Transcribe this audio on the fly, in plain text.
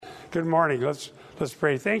Good morning. Let's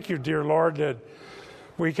pray. Thank you, dear Lord, that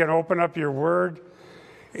we can open up your word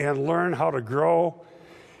and learn how to grow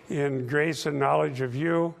in grace and knowledge of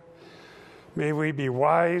you. May we be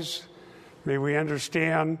wise. May we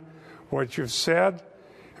understand what you've said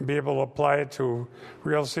and be able to apply it to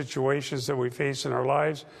real situations that we face in our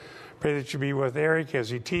lives. Pray that you be with Eric as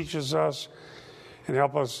he teaches us and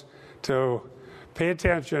help us to pay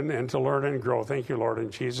attention and to learn and grow. Thank you, Lord, in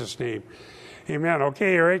Jesus' name. Amen.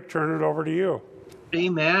 Okay, Eric, turn it over to you.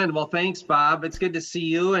 Amen. Well, thanks, Bob. It's good to see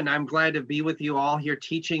you, and I'm glad to be with you all here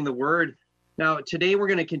teaching the word. Now, today we're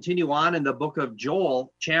going to continue on in the book of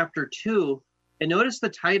Joel, chapter 2. And notice the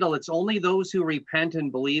title, it's only those who repent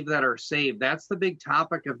and believe that are saved. That's the big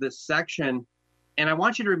topic of this section. And I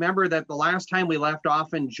want you to remember that the last time we left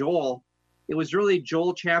off in Joel, it was really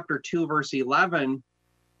Joel chapter 2, verse 11,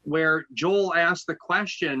 where Joel asked the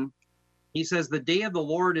question. He says, the day of the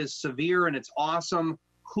Lord is severe and it's awesome.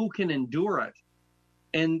 Who can endure it?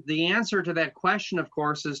 And the answer to that question, of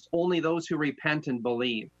course, is only those who repent and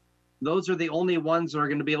believe. Those are the only ones that are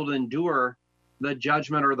going to be able to endure the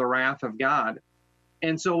judgment or the wrath of God.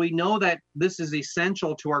 And so we know that this is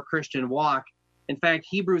essential to our Christian walk. In fact,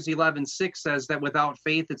 Hebrews 11:6 says that without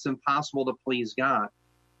faith, it's impossible to please God.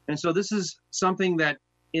 And so this is something that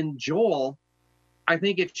in Joel, I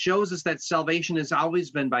think it shows us that salvation has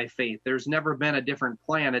always been by faith. There's never been a different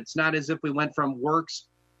plan. It's not as if we went from works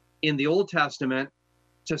in the Old Testament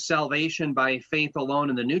to salvation by faith alone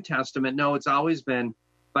in the New Testament. No, it's always been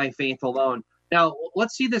by faith alone. Now,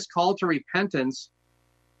 let's see this call to repentance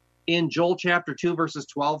in Joel chapter 2, verses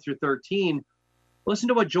 12 through 13. Listen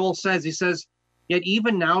to what Joel says. He says, yet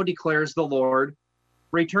even now declares the Lord,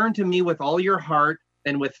 return to me with all your heart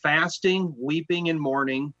and with fasting, weeping, and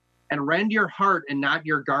mourning, and rend your heart and not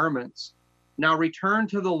your garments. Now return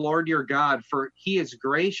to the Lord your God, for he is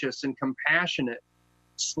gracious and compassionate,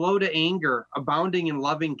 slow to anger, abounding in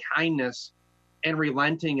loving kindness, and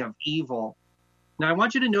relenting of evil. Now I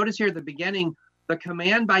want you to notice here at the beginning, the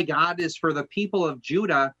command by God is for the people of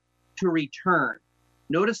Judah to return.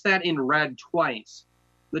 Notice that in red twice.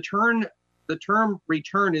 The term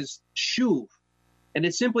return is shuv, and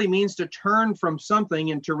it simply means to turn from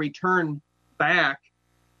something and to return back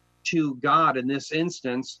to God in this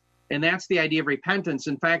instance, and that's the idea of repentance.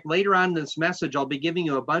 In fact, later on in this message, I'll be giving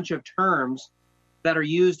you a bunch of terms that are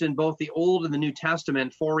used in both the Old and the New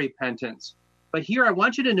Testament for repentance. But here I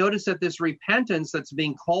want you to notice that this repentance that's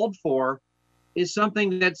being called for is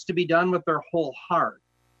something that's to be done with their whole heart.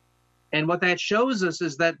 And what that shows us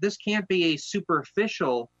is that this can't be a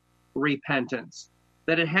superficial repentance,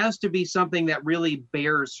 that it has to be something that really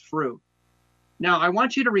bears fruit. Now, I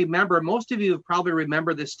want you to remember, most of you have probably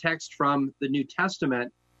remembered this text from the New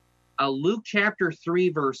Testament, Luke chapter 3,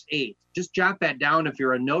 verse 8. Just jot that down if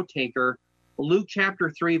you're a note taker. Luke chapter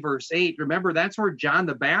 3, verse 8. Remember, that's where John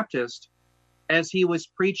the Baptist, as he was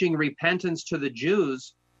preaching repentance to the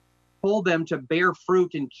Jews, told them to bear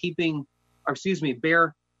fruit in keeping,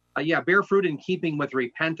 bear fruit in keeping with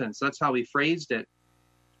repentance. That's how he phrased it.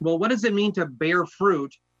 Well, what does it mean to bear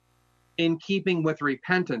fruit in keeping with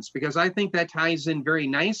repentance? Because I think that ties in very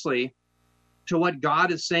nicely to what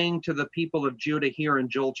God is saying to the people of Judah here in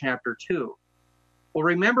Joel chapter 2. Well,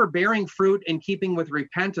 remember, bearing fruit in keeping with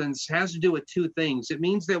repentance has to do with two things. It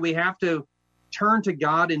means that we have to turn to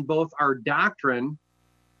God in both our doctrine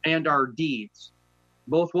and our deeds,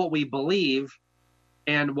 both what we believe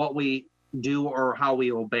and what we do or how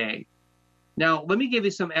we obey. Now, let me give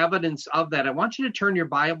you some evidence of that. I want you to turn your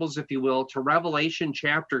Bibles, if you will, to Revelation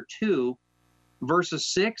chapter 2, verses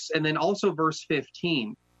 6, and then also verse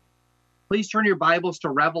 15. Please turn your Bibles to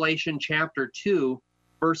Revelation chapter 2,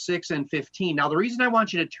 verse 6 and 15. Now, the reason I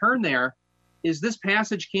want you to turn there is this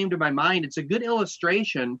passage came to my mind. It's a good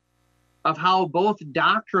illustration of how both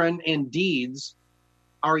doctrine and deeds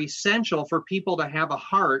are essential for people to have a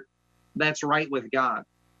heart that's right with God.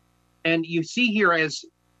 And you see here, as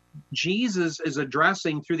Jesus is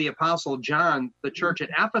addressing through the Apostle John the church at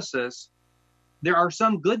Ephesus, there are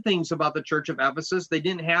some good things about the church of Ephesus. They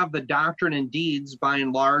didn't have the doctrine and deeds, by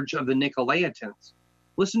and large, of the Nicolaitans.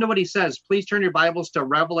 Listen to what he says. Please turn your Bibles to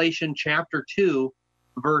Revelation chapter 2,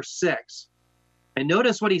 verse 6. And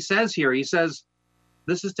notice what he says here. He says,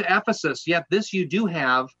 this is to Ephesus, yet this you do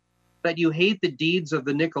have, that you hate the deeds of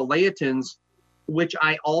the Nicolaitans, which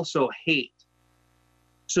I also hate.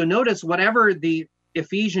 So notice, whatever the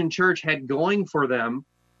Ephesian church had going for them,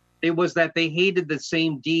 it was that they hated the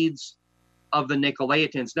same deeds of the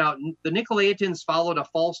Nicolaitans. Now, the Nicolaitans followed a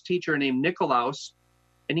false teacher named Nicolaus,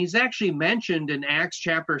 and he's actually mentioned in Acts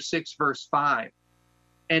chapter 6, verse 5.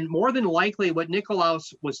 And more than likely, what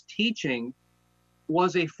Nicolaus was teaching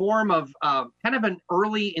was a form of kind of an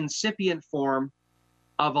early incipient form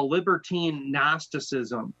of a libertine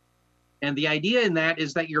Gnosticism. And the idea in that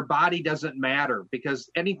is that your body doesn't matter because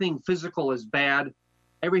anything physical is bad,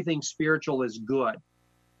 everything spiritual is good.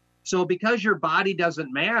 So because your body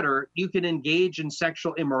doesn't matter, you can engage in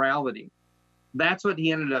sexual immorality. That's what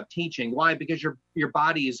he ended up teaching. Why? Because your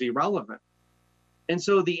body is irrelevant. And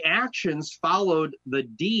so the actions followed the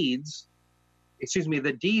deeds,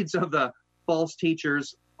 the deeds of the false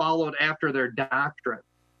teachers followed after their doctrine.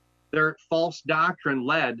 Their false doctrine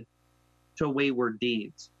led to wayward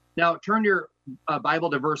deeds. Now, turn your Bible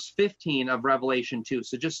to verse 15 of Revelation 2.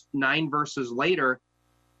 So just 9 verses later,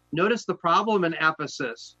 notice the problem in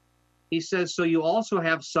Ephesus. He says, so you also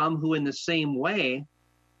have some who in the same way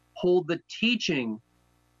hold the teaching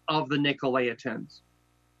of the Nicolaitans.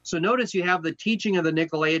 So notice you have the teaching of the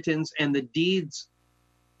Nicolaitans and the deeds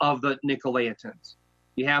of the Nicolaitans.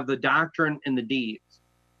 You have the doctrine and the deeds.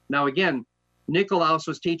 Now again, Nicolaus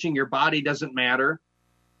was teaching your body doesn't matter.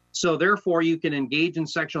 So therefore you can engage in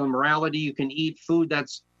sexual immorality. You can eat food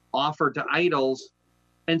that's offered to idols.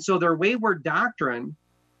 And so their wayward doctrine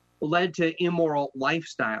led to immoral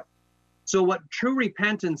lifestyle. So what true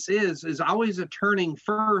repentance is always a turning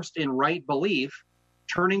first in right belief,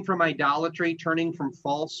 turning from idolatry, turning from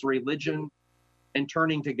false religion, and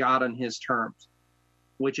turning to God on his terms,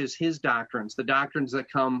 which is his doctrines, the doctrines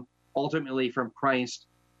that come ultimately from Christ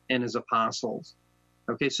and his apostles.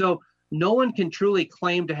 Okay, so no one can truly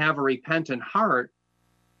claim to have a repentant heart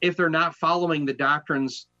if they're not following the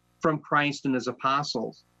doctrines from Christ and his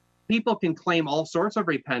apostles. People can claim all sorts of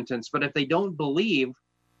repentance, but if they don't believe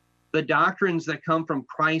the doctrines that come from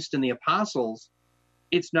Christ and the apostles,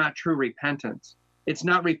 it's not true repentance. It's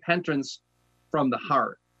not repentance from the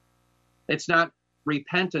heart. It's not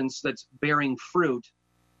repentance that's bearing fruit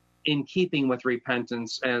in keeping with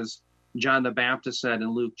repentance, as John the Baptist said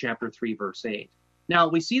in Luke chapter 3, verse 8. Now,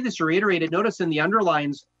 we see this reiterated. Notice in the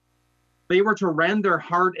underlines, they were to rend their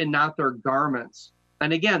heart and not their garments.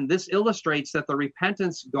 And again, this illustrates that the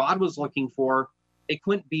repentance God was looking for, it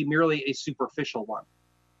couldn't be merely a superficial one.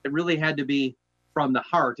 It really had to be from the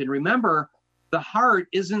heart. And remember, the heart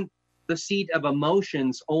isn't the seat of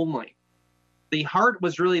emotions only. The heart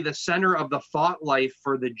was really the center of the thought life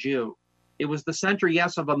for the Jew. It was the center,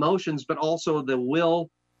 yes, of emotions, but also the will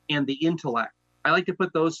and the intellect. I like to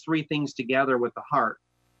put those three things together with the heart.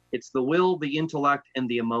 It's the will, the intellect, and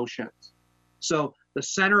the emotions. So the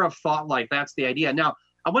center of thought life, that's the idea. Now,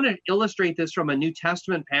 I want to illustrate this from a New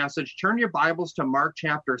Testament passage. Turn your Bibles to Mark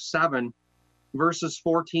chapter 7, verses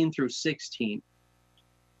 14 through 16.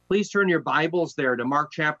 Please turn your Bibles there to Mark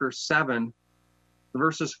chapter 7,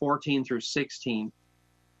 verses 14 through 16.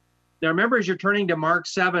 Now remember, as you're turning to Mark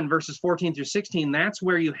 7, verses 14 through 16, that's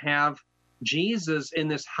where you have Jesus in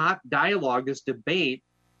this hot dialogue, this debate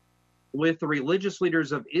with the religious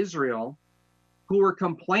leaders of Israel who were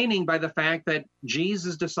complaining by the fact that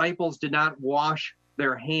Jesus' disciples did not wash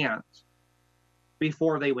their hands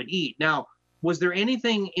before they would eat. Now, was there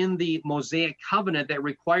anything in the Mosaic covenant that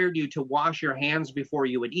required you to wash your hands before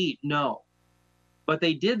you would eat? No. But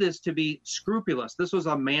they did this to be scrupulous. This was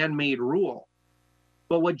a man-made rule.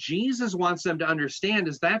 But what Jesus wants them to understand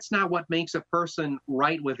is that's not what makes a person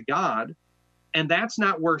right with God, and that's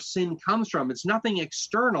not where sin comes from. It's nothing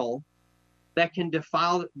external that can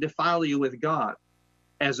defile you with God,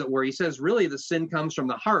 as it were. He says, really, the sin comes from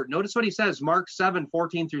the heart. Notice what he says, Mark 7,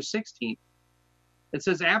 14 through 16. It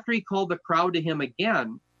says, after he called the crowd to him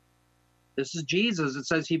again, this is Jesus, it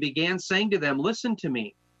says, he began saying to them, listen to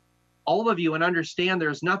me, all of you, and understand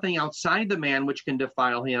there's nothing outside the man which can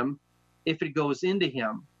defile him if it goes into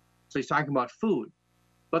him. So he's talking about food.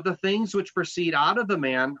 But the things which proceed out of the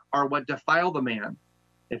man are what defile the man.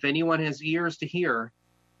 If anyone has ears to hear,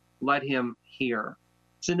 let him hear.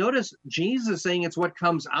 So notice Jesus saying it's what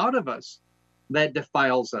comes out of us that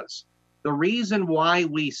defiles us. The reason why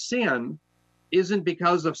we sin isn't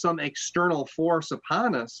because of some external force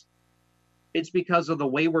upon us. It's because of the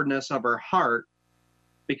waywardness of our heart,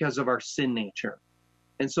 because of our sin nature.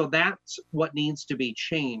 And so that's what needs to be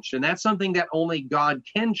changed. And that's something that only God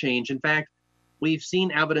can change. In fact, we've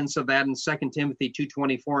seen evidence of that in 2 Timothy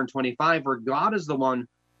 2:24 and 25, where God is the one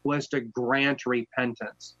who has to grant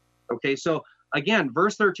repentance. Okay, so again,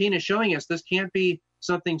 verse 13 is showing us this can't be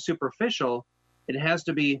something superficial. It has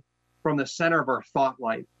to be from the center of our thought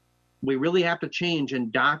life. We really have to change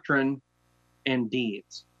in doctrine and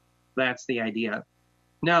deeds. That's the idea.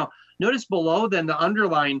 Now, notice below then the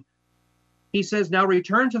underline, he says, now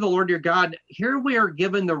return to the Lord your God. Here we are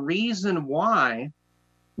given the reason why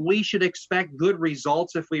we should expect good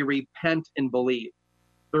results if we repent and believe.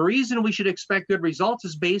 The reason we should expect good results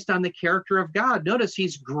is based on the character of God. Notice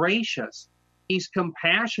he's gracious, he's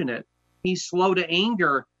compassionate, he's slow to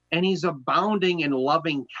anger, and he's abounding in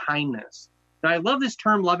loving kindness. Now, I love this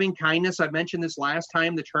term loving kindness. I mentioned this last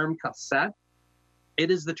time, the term chesed.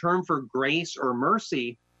 It is the term for grace or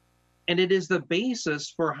mercy, and it is the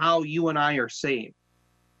basis for how you and I are saved.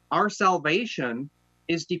 Our salvation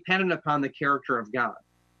is dependent upon the character of God.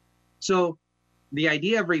 So the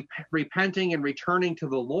idea of repenting and returning to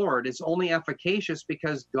the Lord is only efficacious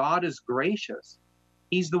because God is gracious.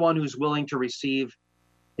 He's the one who's willing to receive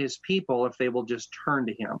his people if they will just turn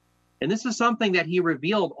to him. And this is something that he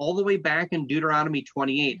revealed all the way back in Deuteronomy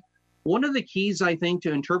 28. One of the keys, I think,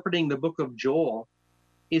 to interpreting the book of Joel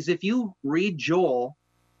is if you read Joel,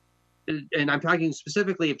 and I'm talking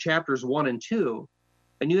specifically of chapters 1 and 2,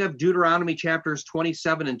 and you have Deuteronomy chapters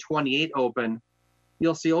 27 and 28 open,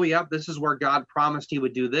 you'll see, oh, yeah, this is where God promised he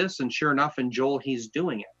would do this. And sure enough, in Joel, he's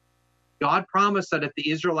doing it. God promised that if the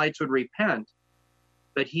Israelites would repent,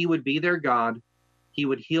 that he would be their God, he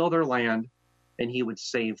would heal their land, and he would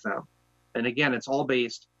save them. And again, it's all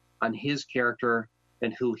based on his character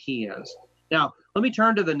and who he is. Now, let me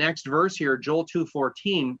turn to the next verse here, Joel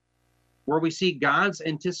 2:14, where we see God's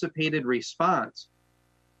anticipated response.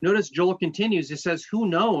 Notice Joel continues. He says, who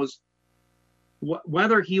knows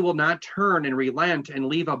whether he will not turn and relent and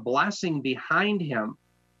leave a blessing behind him,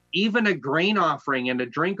 even a grain offering and a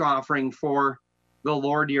drink offering for the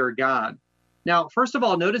Lord your God. Now, first of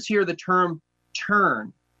all, notice here the term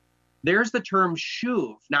turn. There's the term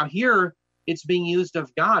shuv. Now here it's being used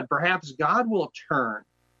of God. Perhaps God will turn.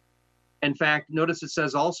 In fact, notice it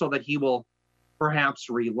says also that he will perhaps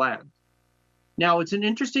relent. Now, it's an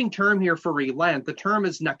interesting term here for relent. The term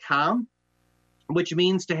is nakam, which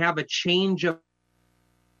means to have a change of.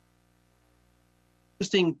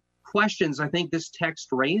 Interesting questions I think this text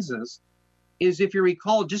raises is, if you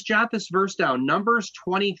recall, just jot this verse down, Numbers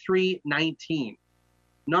 23:19.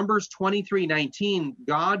 Numbers 23:19,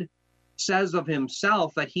 God says of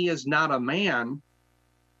himself that he is not a man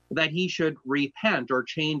that he should repent or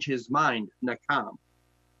change his mind, nakam.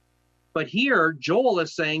 But here, Joel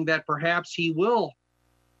is saying that perhaps he will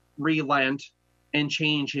relent and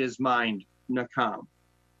change his mind, nakam.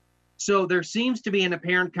 So there seems to be an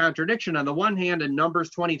apparent contradiction. On the one hand, in Numbers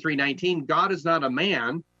 23:19, God is not a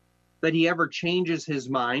man that he ever changes his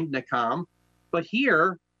mind, nakam. But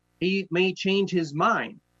here, he may change his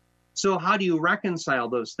mind. So how do you reconcile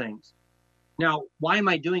those things? Now, why am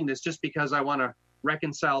I doing this? Just because I want to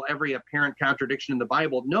reconcile every apparent contradiction in the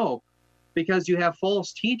Bible? No, because you have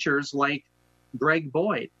false teachers like Greg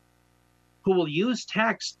Boyd, who will use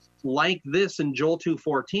texts like this in Joel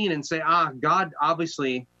 2:14 and say, God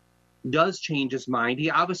obviously does change his mind. He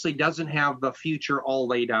obviously doesn't have the future all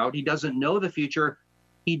laid out. He doesn't know the future.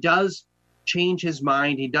 He does change his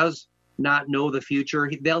mind. He does not know the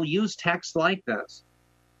future. They'll use texts like this.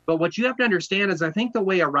 But what you have to understand is, I think the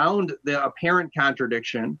way around the apparent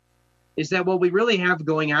contradiction is that what we really have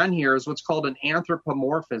going on here is what's called an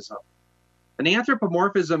anthropomorphism. An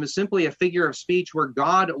anthropomorphism is simply a figure of speech where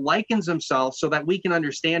God likens himself so that we can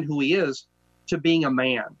understand who he is to being a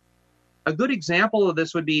man. A good example of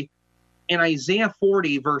this would be in Isaiah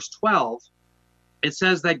 40, verse 12. It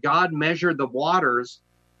says that God measured the waters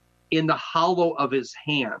in the hollow of his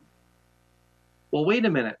hand. Well, wait a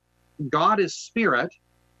minute. God is spirit.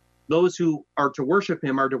 Those who are to worship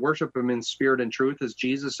him in spirit and truth, as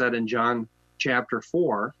Jesus said in John chapter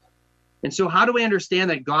 4. And so how do we understand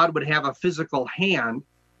that God would have a physical hand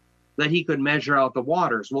that he could measure out the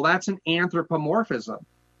waters? Well, that's an anthropomorphism.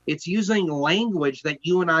 It's using language that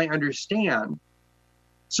you and I understand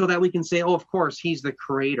so that we can say, oh, of course, he's the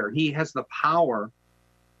creator. He has the power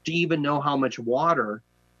to even know how much water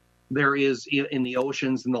there is in the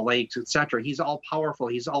oceans and the lakes, etc. He's all powerful.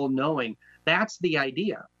 He's all knowing. That's the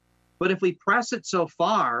idea. But if we press it so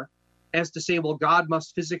far as to say, well, God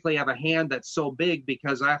must physically have a hand that's so big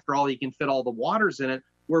because after all, he can fit all the waters in it,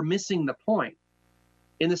 we're missing the point.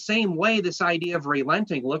 In the same way, this idea of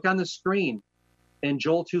relenting, look on the screen in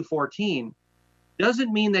Joel 2:14,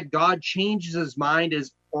 doesn't mean that God changes his mind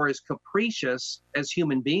or is capricious as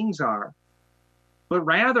human beings are. But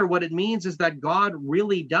rather what it means is that God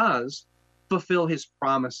really does fulfill his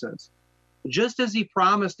promises. Just as he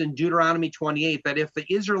promised in Deuteronomy 28 that if the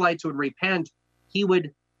Israelites would repent, he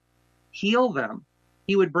would heal them.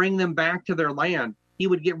 He would bring them back to their land. He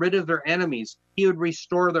would get rid of their enemies. He would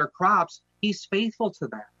restore their crops. He's faithful to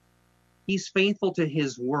that. He's faithful to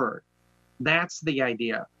his word. That's the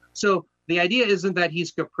idea. So the idea isn't that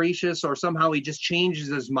he's capricious or somehow he just changes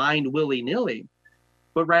his mind willy-nilly,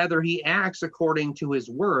 but rather he acts according to his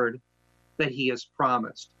word that he has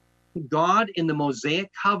promised. God in the Mosaic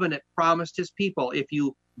covenant promised his people, if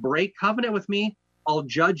you break covenant with me, I'll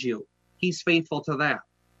judge you. He's faithful to that.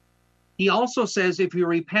 He also says, if you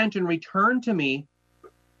repent and return to me,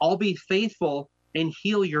 I'll be faithful and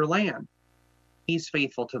heal your land. He's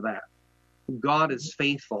faithful to that. God is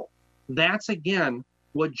faithful. That's, again,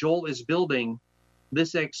 what Joel is building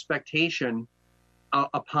this expectation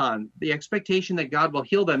upon. The expectation that God will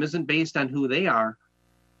heal them isn't based on who they are,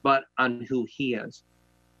 but on who he is.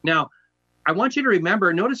 Now, I want you to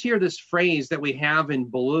remember, notice here this phrase that we have in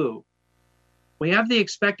blue. We have the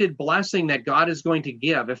expected blessing that God is going to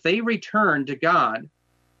give. If they return to God,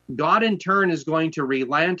 God in turn is going to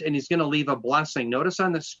relent and he's going to leave a blessing. Notice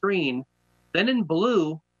on the screen, then in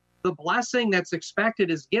blue, the blessing that's expected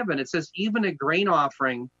is given. It says, even a grain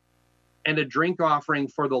offering and a drink offering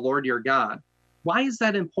for the Lord your God. Why is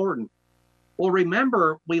that important? Well,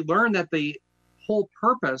 remember, we learned that the whole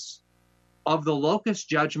purpose of the locust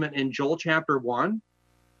judgment in Joel chapter 1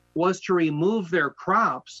 was to remove their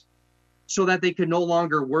crops so that they could no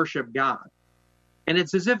longer worship God. And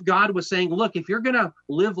it's as if God was saying, look, if you're going to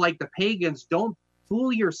live like the pagans, don't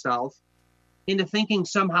fool yourself into thinking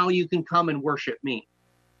somehow you can come and worship me.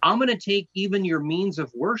 I'm going to take even your means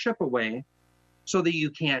of worship away so that you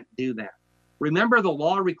can't do that. Remember, the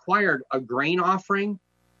law required a grain offering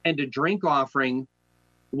and a drink offering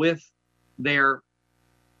with their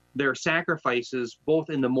sacrifices, both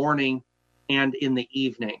in the morning and in the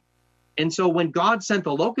evening. And so when God sent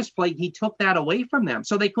the locust plague, he took that away from them.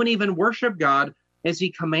 So they couldn't even worship God as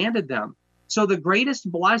he commanded them. So the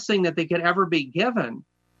greatest blessing that they could ever be given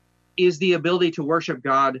is the ability to worship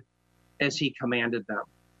God as he commanded them.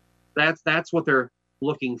 That's what they're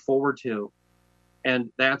looking forward to.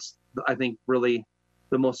 And that's, I think, really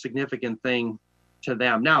the most significant thing to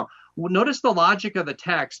them. Now, notice the logic of the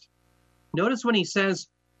text. Notice when he says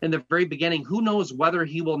in the very beginning, who knows whether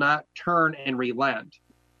he will not turn and relent?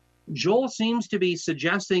 Joel seems to be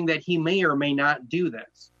suggesting that he may or may not do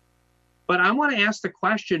this. But I want to ask the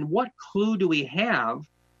question, what clue do we have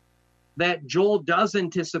that Joel does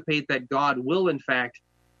anticipate that God will, in fact,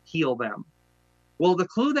 heal them? Well, the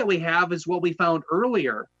clue that we have is what we found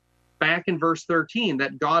earlier, back in verse 13,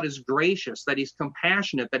 that God is gracious, that he's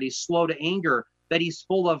compassionate, that he's slow to anger, that he's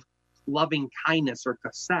full of loving kindness, or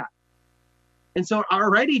chesed. And so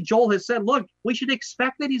already Joel has said, look, we should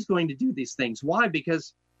expect that he's going to do these things. Why?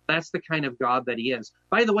 Because that's the kind of God that he is.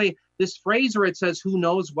 By the way, this phrase where it says, who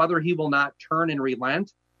knows whether he will not turn and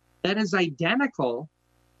relent, that is identical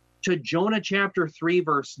to Jonah chapter 3,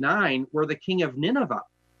 verse 9, where the king of Nineveh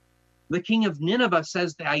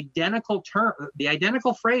says the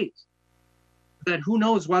identical phrase, that who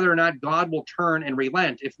knows whether or not God will turn and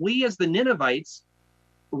relent. If we as the Ninevites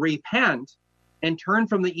repent and turn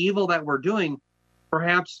from the evil that we're doing,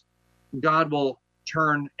 perhaps God will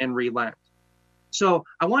turn and relent. So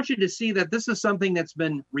I want you to see that this is something that's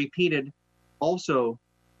been repeated also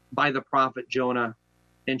by the prophet Jonah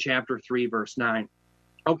in chapter 3, verse 9.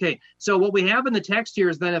 Okay, so what we have in the text here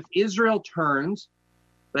is that if Israel turns,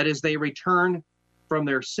 that is, they return from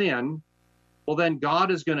their sin, well, then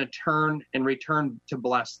God is going to turn and return to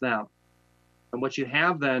bless them. And what you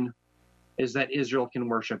have then is that Israel can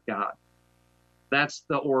worship God. That's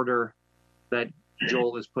the order that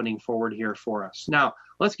Joel is putting forward here for us. Now,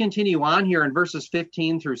 let's continue on here in verses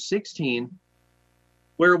 15 through 16,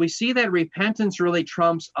 where we see that repentance really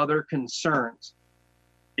trumps other concerns.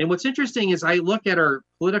 And what's interesting is I look at our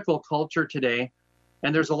political culture today,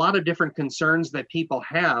 and there's a lot of different concerns that people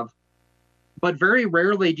have, but very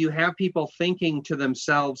rarely do you have people thinking to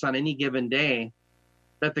themselves on any given day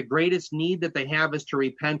that the greatest need that they have is to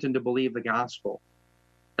repent and to believe the gospel.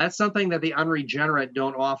 That's something that the unregenerate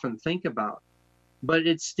don't often think about, but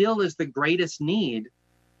it still is the greatest need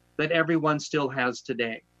that everyone still has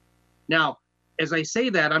today. Now, as I say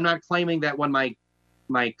that, I'm not claiming that when my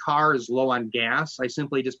car is low on gas, I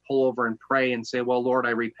simply just pull over and pray and say, well, Lord,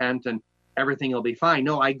 I repent and everything will be fine.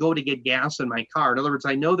 No, I go to get gas in my car. In other words,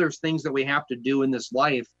 I know there's things that we have to do in this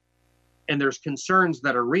life, and there's concerns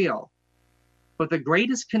that are real. But the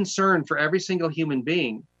greatest concern for every single human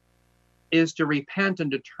being is to repent and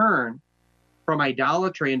to turn from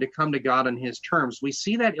idolatry and to come to God on his terms. We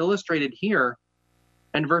see that illustrated here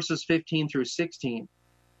in verses 15 through 16.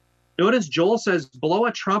 Notice Joel says, blow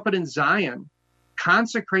a trumpet in Zion,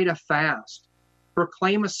 consecrate a fast,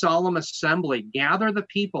 proclaim a solemn assembly, gather the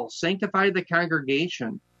people, sanctify the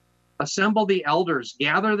congregation, assemble the elders,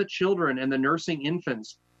 gather the children and the nursing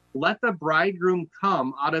infants. Let the bridegroom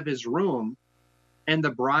come out of his room and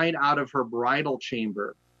the bride out of her bridal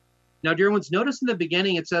chamber. Now, dear ones, notice in the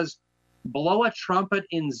beginning it says, blow a trumpet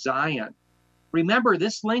in Zion. Remember,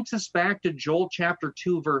 this links us back to Joel chapter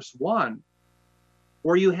 2, verse 1,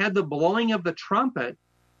 where you had the blowing of the trumpet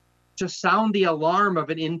to sound the alarm of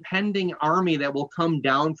an impending army that will come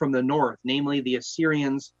down from the north, namely the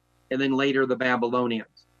Assyrians and then later the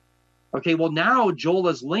Babylonians. Okay, well, now Joel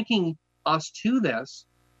is linking us to this,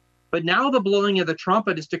 but now the blowing of the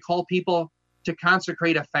trumpet is to call people to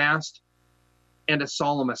consecrate a fast and a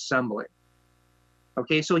solemn assembly.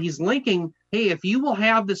 Okay, so he's linking, hey, if you will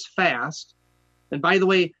have this fast, and by the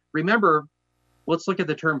way, remember, let's look at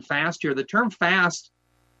the term fast here. The term fast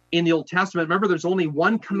in the Old Testament, remember, there's only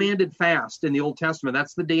one commanded fast in the Old Testament.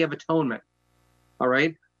 That's the Day of Atonement. All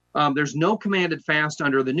right? There's no commanded fast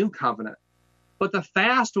under the New Covenant. But the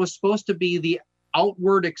fast was supposed to be the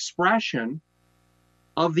outward expression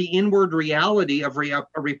of the inward reality of a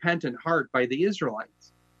repentant heart by the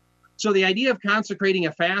Israelites. So the idea of consecrating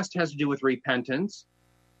a fast has to do with repentance,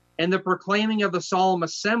 and the proclaiming of the solemn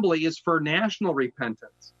assembly is for national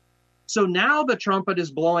repentance. So now the trumpet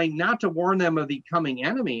is blowing not to warn them of the coming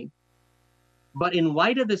enemy, but in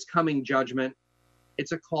light of this coming judgment,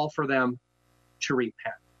 it's a call for them to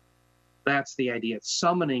repent. That's the idea. It's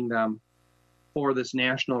summoning them for this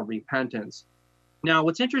national repentance. Now,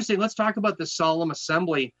 what's interesting, let's talk about the solemn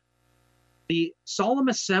assembly. The solemn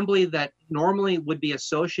assembly that normally would be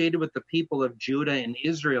associated with the people of Judah and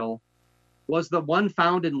Israel was the one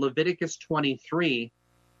found in Leviticus 23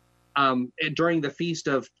 during the feast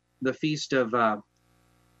of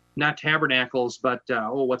not tabernacles, but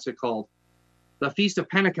what's it called? The Feast of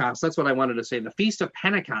Pentecost. That's what I wanted to say. The Feast of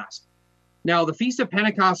Pentecost. Now, the Feast of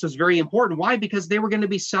Pentecost was very important. Why? Because they were going to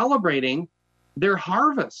be celebrating their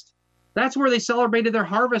harvest. That's where they celebrated their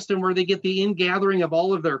harvest and where they get the ingathering of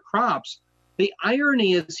all of their crops. The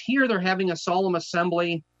irony is here they're having a solemn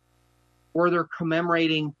assembly where they're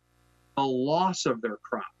commemorating a loss of their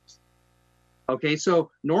crops. Okay,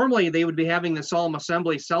 so normally they would be having the solemn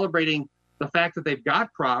assembly celebrating the fact that they've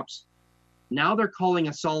got crops. Now they're calling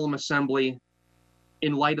a solemn assembly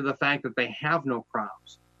in light of the fact that they have no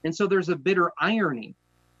crops. And so there's a bitter irony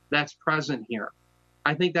that's present here.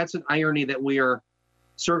 I think that's an irony that we are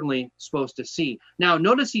certainly supposed to see. Now,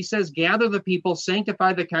 notice he says, gather the people,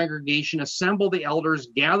 sanctify the congregation, assemble the elders,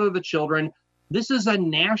 gather the children. This is a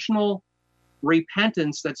national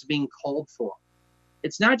repentance that's being called for.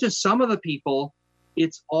 It's not just some of the people,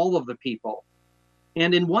 it's all of the people.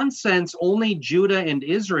 And in one sense, only Judah and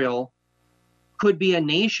Israel could be a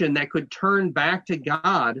nation that could turn back to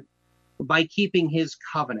God by keeping his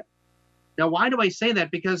covenant. Now, why do I say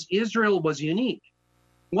that? Because Israel was unique.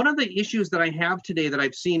 One of the issues that I have today that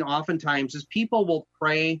I've seen oftentimes is people will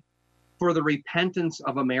pray for the repentance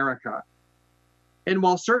of America. And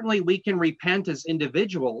while certainly we can repent as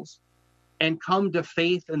individuals and come to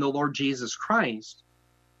faith in the Lord Jesus Christ,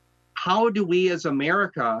 how do we as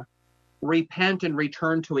America repent and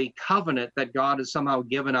return to a covenant that God has somehow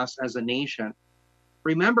given us as a nation?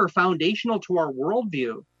 Remember, foundational to our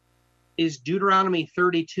worldview is Deuteronomy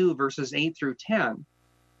 32, verses 8 through 10,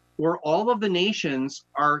 where all of the nations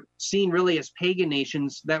are seen really as pagan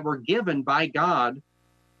nations that were given by God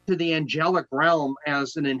to the angelic realm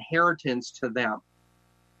as an inheritance to them.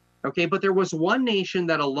 Okay, but there was one nation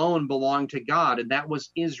that alone belonged to God, and that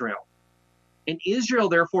was Israel. And Israel,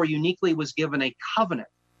 therefore, uniquely was given a covenant,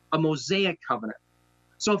 a Mosaic covenant.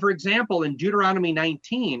 So, for example, in Deuteronomy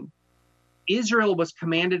 19, Israel was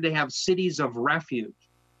commanded to have cities of refuge.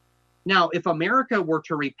 Now, if America were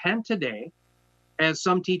to repent today, as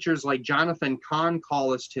some teachers like Jonathan Cahn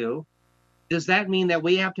call us to, does that mean that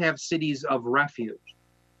we have to have cities of refuge?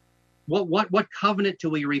 What covenant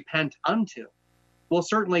do we repent unto? Well,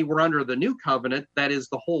 certainly we're under the new covenant, that is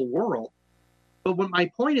the whole world. But my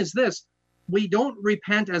point is this, we don't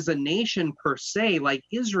repent as a nation per se like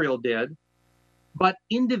Israel did, but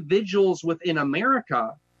individuals within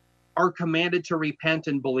America are commanded to repent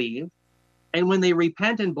and believe. And when they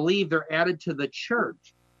repent and believe, they're added to the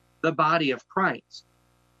church, the body of Christ.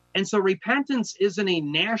 And so repentance isn't a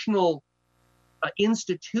national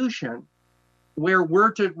institution where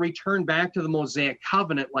we're to return back to the Mosaic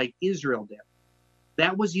covenant like Israel did.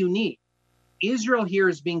 That was unique. Israel here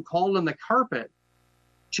is being called on the carpet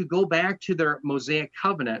to go back to their Mosaic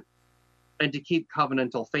covenant and to keep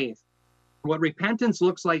covenantal faith. What repentance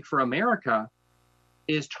looks like for America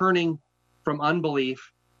is turning from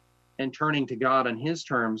unbelief and turning to God on his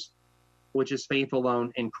terms, which is faith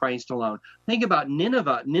alone in Christ alone. Think about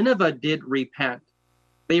Nineveh. Nineveh did repent.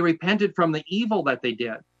 They repented from the evil that they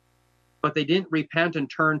did, but they didn't repent and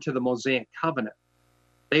turn to the Mosaic covenant.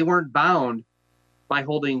 They weren't bound by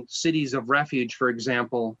holding cities of refuge, for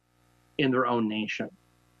example, in their own nation.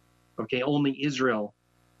 Okay, only Israel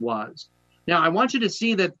was. Now, I want you to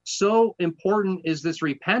see that so important is this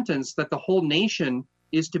repentance that the whole nation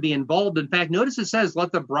is to be involved. In fact, notice it says,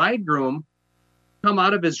 let the bridegroom come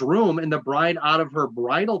out of his room and the bride out of her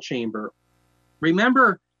bridal chamber.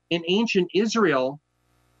 Remember, in ancient Israel,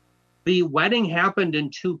 the wedding happened in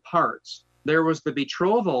two parts. There was the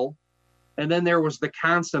betrothal, and then there was the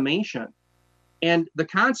consummation. And the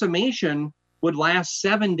consummation would last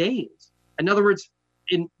 7 days. In other words,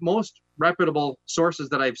 in most reputable sources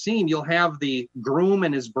that I've seen, you'll have the groom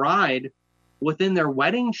and his bride within their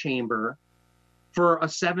wedding chamber for a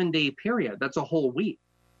 7-day period. That's a whole week.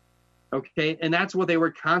 Okay, and that's what they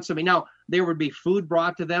would consummate. Now, there would be food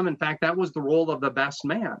brought to them. In fact, that was the role of the best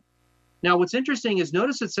man. Now, what's interesting is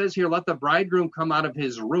notice it says here, let the bridegroom come out of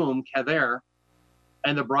his room, kether,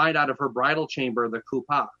 and the bride out of her bridal chamber, the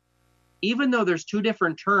kupah. Even though there's two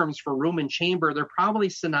different terms for room and chamber, they're probably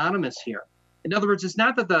synonymous here. In other words, it's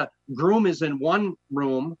not that the groom is in one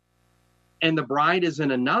room and the bride is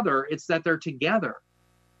in another. It's that they're together.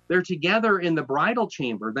 They're together in the bridal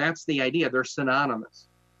chamber. That's the idea. They're synonymous.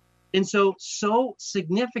 And so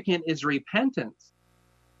significant is repentance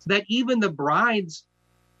that even the brides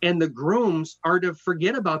and the grooms are to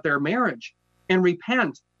forget about their marriage and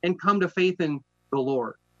repent and come to faith in the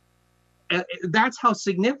Lord. That's how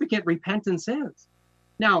significant repentance is.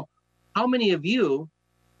 Now, how many of you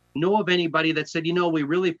know of anybody that said, we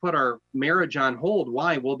really put our marriage on hold?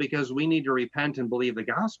 Why? Well, because we need to repent and believe the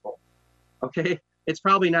gospel. Okay? It's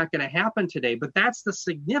probably not going to happen today, but that's the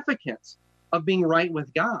significance of being right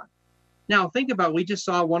with God. Now, think about, we just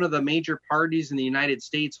saw one of the major parties in the United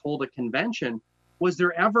States hold a convention. Was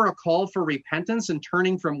there ever a call for repentance and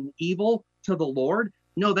turning from evil to the Lord?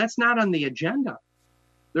 No, that's not on the agenda.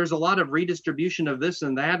 There's a lot of redistribution of this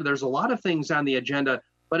and that. There's a lot of things on the agenda,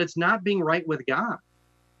 but it's not being right with God.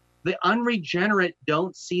 The unregenerate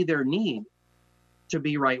don't see their need to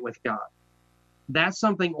be right with God. That's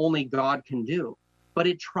something only God can do. But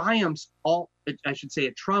it trumps all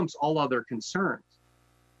other concerns.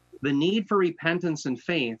 The need for repentance and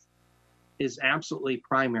faith is absolutely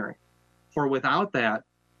primary. For without that,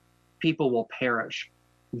 people will perish.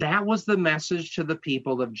 That was the message to the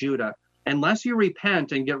people of Judah. Unless you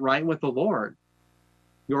repent and get right with the Lord,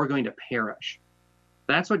 you're going to perish.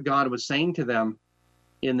 That's what God was saying to them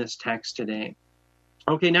in this text today.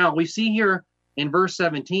 Okay, now we see here in verse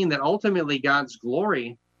 17 that ultimately God's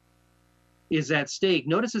glory is at stake.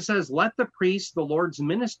 Notice it says, let the priests, the Lord's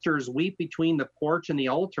ministers, weep between the porch and the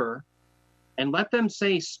altar, and let them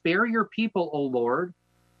say, spare your people, O Lord,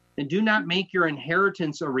 and do not make your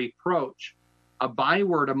inheritance a reproach, a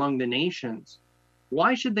byword among the nations.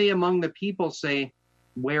 Why should they among the people say,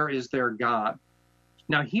 where is their God?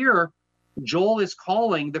 Now here, Joel is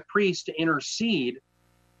calling the priest to intercede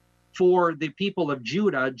for the people of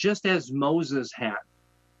Judah, just as Moses had.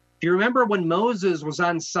 If you remember when Moses was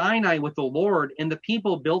on Sinai with the Lord and the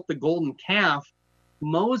people built the golden calf,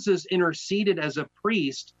 Moses interceded as a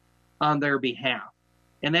priest on their behalf.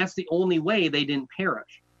 And that's the only way they didn't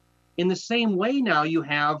perish. In the same way now you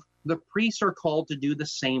have the priests are called to do the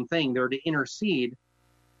same thing. They're to intercede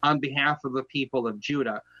on behalf of the people of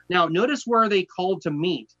Judah. Now, notice where they called to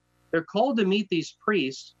meet. They're called to meet these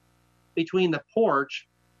priests between the porch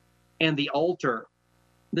and the altar.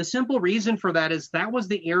 The simple reason for that is that was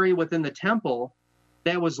the area within the temple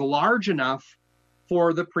that was large enough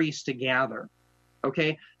for the priests to gather.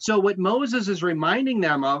 Okay, so what Moses is reminding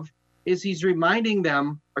them of is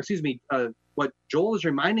what Joel is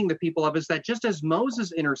reminding the people of is that just as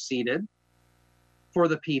Moses interceded for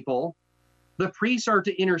the people, the priests are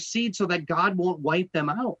to intercede so that God won't wipe them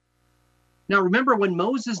out. Now, remember when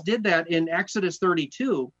Moses did that in Exodus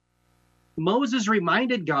 32, Moses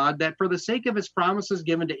reminded God that for the sake of his promises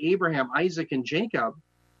given to Abraham, Isaac, and Jacob,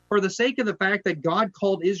 for the sake of the fact that God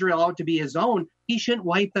called Israel out to be his own, he shouldn't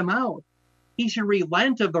wipe them out. He should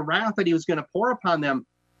relent of the wrath that he was going to pour upon them.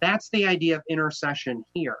 That's the idea of intercession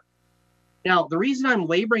here. Now, the reason I'm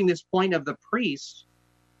laboring this point of the priests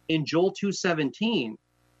in Joel 2:17,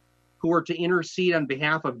 who are to intercede on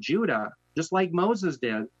behalf of Judah, just like Moses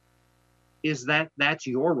did, is that that's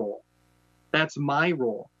your role. That's my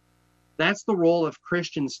role. That's the role of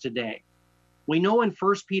Christians today. We know in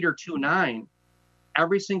 1 Peter 2:9,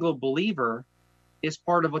 every single believer is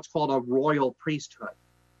part of what's called a royal priesthood.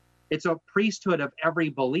 It's a priesthood of every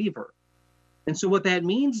believer. And so what that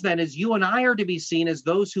means then is you and I are to be seen as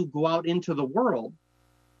those who go out into the world.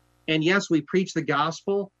 And yes, we preach the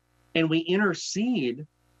gospel and we intercede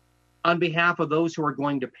on behalf of those who are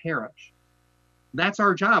going to perish. That's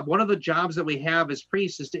our job. One of the jobs that we have as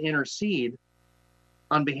priests is to intercede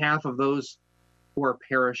on behalf of those who are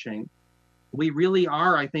perishing. we really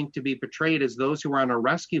are, I think, to be portrayed as those who are on a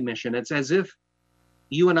rescue mission. It's as if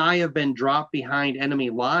you and I have been dropped behind enemy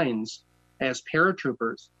lines as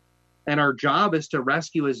paratroopers, and our job is to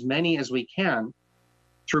rescue as many as we can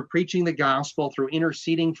through preaching the gospel, through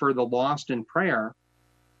interceding for the lost in prayer,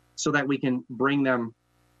 so that we can bring them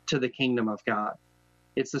to the kingdom of God.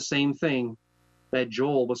 It's the same thing that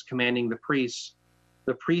Joel was commanding the priests.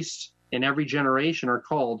 The priests in every generation are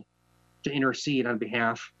called to intercede on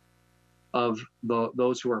behalf of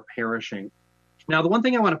those who are perishing. Now, the one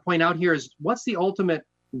thing I want to point out here is, what's the ultimate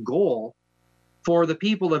goal for the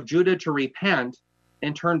people of Judah to repent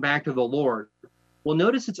and turn back to the Lord? Well,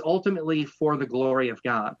 notice it's ultimately for the glory of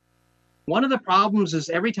God. One of the problems is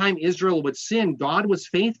every time Israel would sin, God was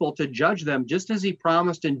faithful to judge them, just as he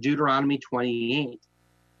promised in Deuteronomy 28.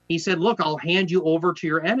 He said, look, I'll hand you over to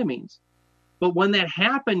your enemies. But when that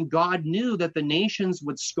happened, God knew that the nations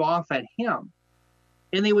would scoff at him.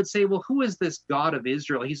 And they would say, well, who is this God of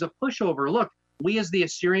Israel? He's a pushover. Look, we as the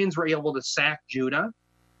Assyrians were able to sack Judah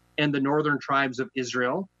and the northern tribes of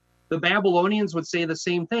Israel. The Babylonians would say the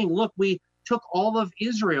same thing. Look, we took all of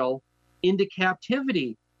Israel into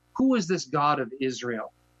captivity. Who is this God of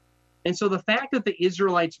Israel? And so the fact that the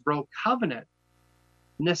Israelites broke covenant,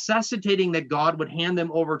 necessitating that God would hand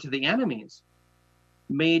them over to the enemies,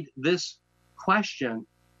 made this question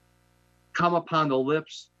come upon the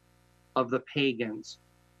lips of the pagans.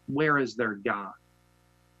 Where is their God?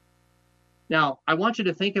 Now, I want you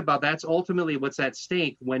to think about that's ultimately what's at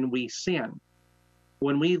stake when we sin.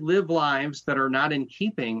 When we live lives that are not in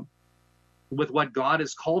keeping with what God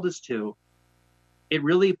has called us to, it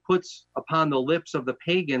really puts upon the lips of the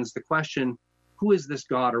pagans the question, who is this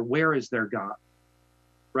God, or where is their God?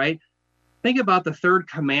 Right? Think about the third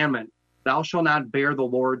commandment, thou shalt not bear the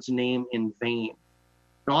Lord's name in vain.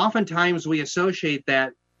 Now, oftentimes we associate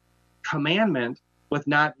that commandment with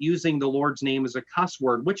not using the Lord's name as a cuss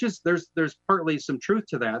word, which is, there's partly some truth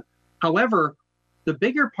to that. However, the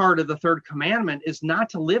bigger part of the third commandment is not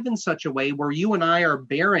to live in such a way where you and I are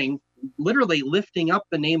bearing, literally lifting up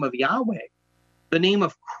the name of Yahweh, the name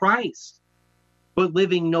of Christ, but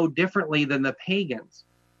living no differently than the pagans.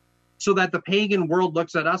 So that the pagan world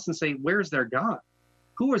looks at us and say, where's their God?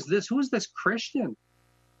 Who is this? Who is this Christian?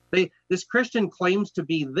 This Christian claims to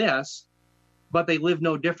be this, but they live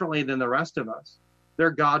no differently than the rest of us.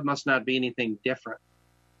 Their God must not be anything different.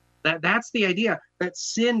 That's the idea, that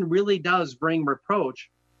sin really does bring reproach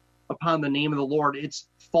upon the name of the Lord. It's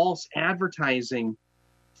false advertising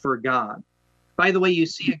for God. By the way, you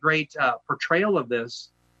see a great portrayal of this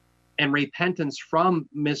and repentance from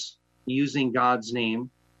misusing God's name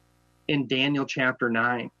in Daniel chapter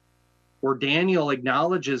 9, where Daniel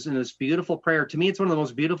acknowledges in this beautiful prayer. To me, it's one of the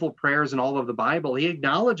most beautiful prayers in all of the Bible. He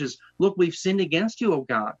acknowledges, look, we've sinned against you, O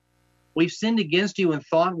God. We've sinned against you in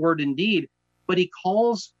thought, word, and deed. But he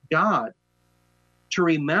calls God to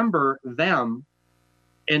remember them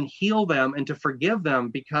and heal them and to forgive them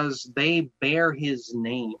because they bear his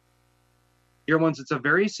name. Dear ones, it's a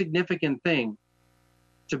very significant thing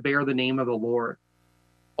to bear the name of the Lord.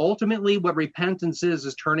 Ultimately, what repentance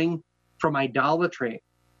is turning from idolatry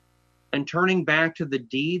and turning back to the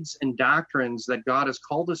deeds and doctrines that God has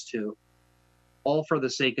called us to, all for the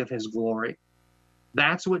sake of his glory.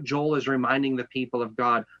 That's what Joel is reminding the people of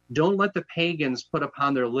God. Don't let the pagans put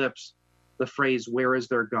upon their lips the phrase, where is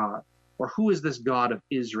their God? Or who is this God of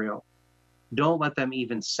Israel? Don't let them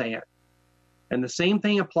even say it. And the same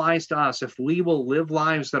thing applies to us. If we will live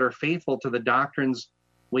lives that are faithful to the doctrines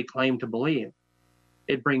we claim to believe,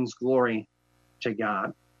 it brings glory to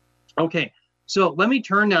God. Okay, so let me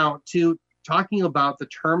turn now to talking about the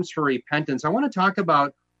terms for repentance. I want to talk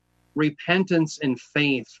about repentance and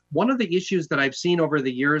faith. One of the issues that I've seen over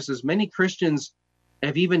the years is many Christians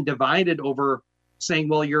have even divided over saying,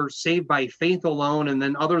 well, you're saved by faith alone, and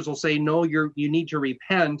then others will say, no, you need to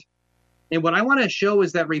repent. And what I want to show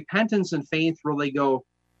is that repentance and faith really go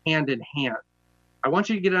hand in hand. I want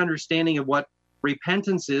you to get an understanding of what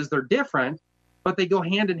repentance is. They're different, but they go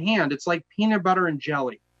hand in hand. It's like peanut butter and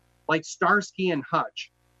jelly, like Starsky and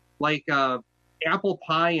Hutch, like apple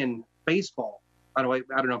pie and baseball. I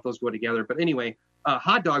don't know if those go together, but anyway,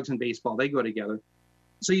 hot dogs and baseball, they go together.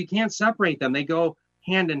 So you can't separate them. They go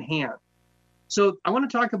hand in hand. So I want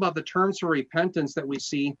to talk about the terms for repentance that we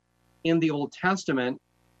see in the Old Testament.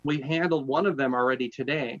 We've handled one of them already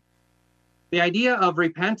today. The idea of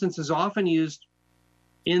repentance is often used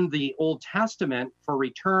in the Old Testament for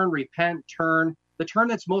return, repent, turn. The term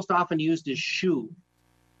that's most often used is shuv.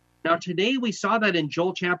 Now today we saw that in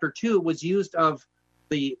Joel chapter 2, it was used of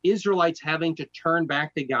the Israelites having to turn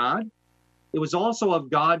back to God. It was also of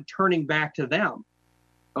God turning back to them.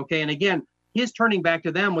 Okay, and again, his turning back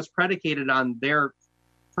to them was predicated on their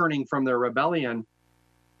turning from their rebellion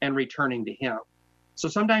and returning to him. So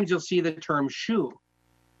sometimes you'll see the term shuv.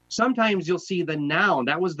 Sometimes you'll see the noun.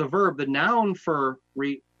 That was the verb. The noun for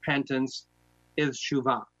repentance is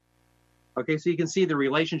shuvah. Okay, so you can see the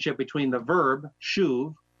relationship between the verb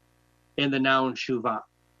shuv and the noun shuvah.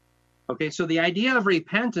 Okay, so the idea of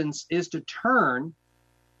repentance is to turn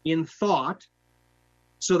in thought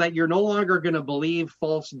so that you're no longer going to believe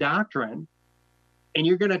false doctrine, and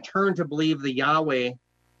you're going to turn to believe the Yahweh,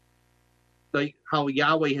 how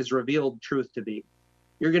Yahweh has revealed truth to be.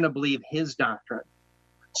 You're going to believe his doctrine.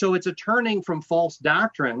 So it's a turning from false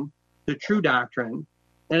doctrine to true doctrine,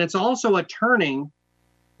 and it's also a turning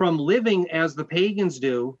from living as the pagans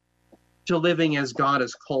do to living as God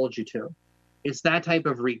has called you to. It's that type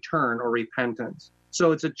of return or repentance.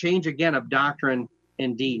 So it's a change, again, of doctrine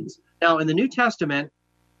and deeds. Now, in the New Testament,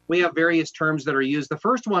 we have various terms that are used. The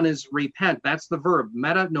first one is repent. That's the verb,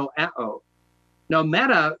 metanoeo. Now,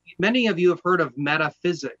 many of you have heard of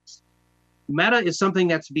metaphysics. Meta is something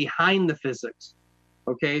that's behind the physics,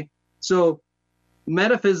 okay? So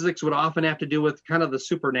metaphysics would often have to do with kind of the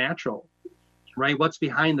supernatural, right? What's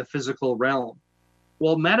behind the physical realm.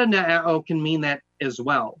 Well, metanoeo can mean that as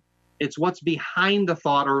well. It's what's behind the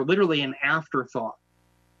thought, or literally an afterthought.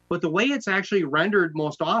 But the way it's actually rendered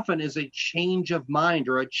most often is a change of mind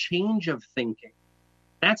or a change of thinking.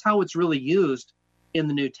 That's how it's really used in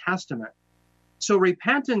the New Testament. So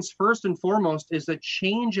repentance, first and foremost, is a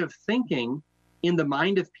change of thinking in the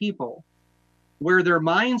mind of people, where their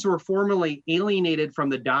minds were formerly alienated from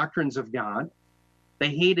the doctrines of God. They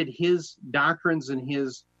hated his doctrines and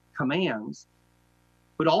his commands.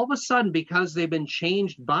 But all of a sudden, because they've been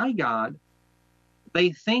changed by God,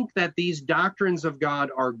 they think that these doctrines of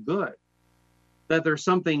God are good, that there's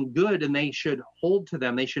something good and they should hold to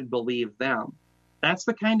them, they should believe them. That's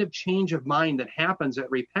the kind of change of mind that happens at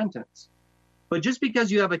repentance. But just because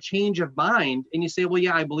you have a change of mind and you say, well,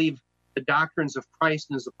 yeah, I believe the doctrines of Christ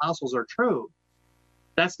and his apostles are true,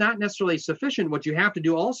 that's not necessarily sufficient. What you have to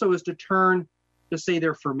do also is to turn to say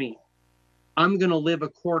they're for me. I'm going to live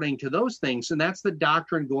according to those things. And that's the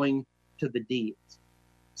doctrine going to the deeds.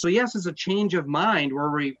 So yes, it's a change of mind where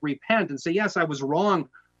we repent and say, yes, I was wrong.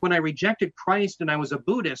 When I rejected Christ and I was a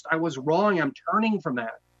Buddhist, I was wrong. I'm turning from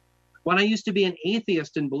that. When I used to be an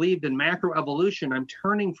atheist and believed in macroevolution, I'm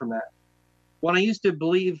turning from that. When I used to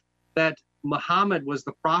believe that Muhammad was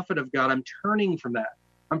the prophet of God, I'm turning from that.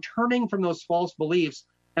 I'm turning from those false beliefs,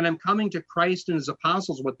 and I'm coming to Christ and his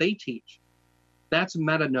apostles, what they teach. That's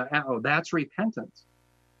metanoeo. That's repentance.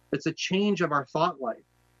 It's a change of our thought life,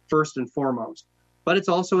 first and foremost. But it's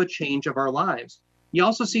also a change of our lives. You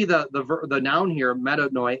also see the noun here,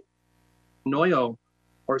 metanoia.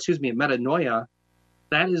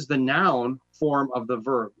 That is the noun form of the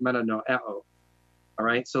verb, metanoeo. All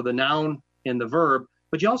right, so the noun in the verb.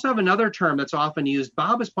 But you also have another term that's often used.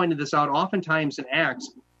 Bob has pointed this out oftentimes in Acts,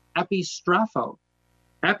 epistrepho.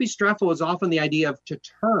 Epistrepho is often the idea of to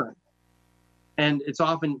turn, and it's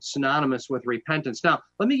often synonymous with repentance. Now,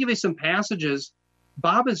 let me give you some passages.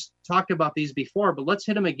 Bob has talked about these before, but let's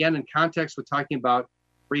hit them again in context with talking about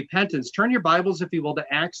repentance. Turn your Bibles, if you will, to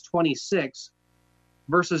Acts 26,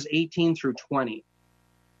 verses 18 through 20.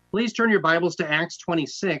 Please turn your Bibles to Acts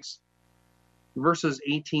 26, verses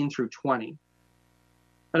 18 through 20.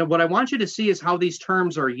 And what I want you to see is how these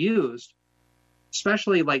terms are used,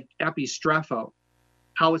 especially like epistrepho,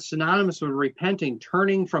 how it's synonymous with repenting,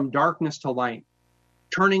 turning from darkness to light,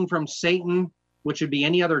 turning from Satan, which would be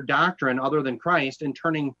any other doctrine other than Christ, and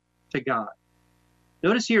turning to God.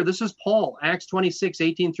 Notice here, this is Paul, Acts 26,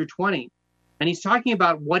 18 through 20. And he's talking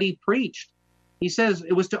about what he preached. He says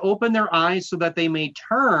it was to open their eyes so that they may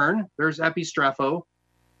turn, there's epistrepho,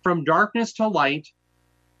 from darkness to light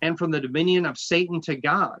and from the dominion of Satan to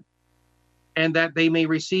God, and that they may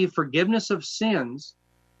receive forgiveness of sins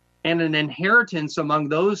and an inheritance among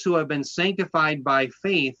those who have been sanctified by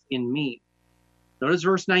faith in me. Notice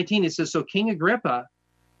verse 19, it says, so King Agrippa,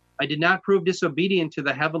 I did not prove disobedient to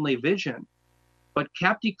the heavenly vision, but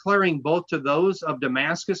kept declaring both to those of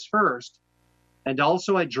Damascus first, and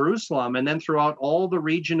also at Jerusalem, and then throughout all the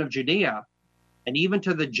region of Judea, and even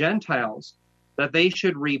to the Gentiles, that they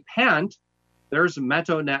should repent, there's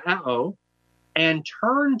metanoeo, and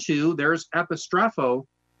turn to, there's epistrepho,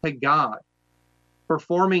 to God,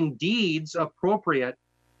 performing deeds appropriate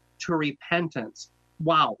to repentance.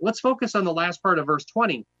 Wow. Let's focus on the last part of verse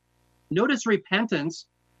 20. Notice repentance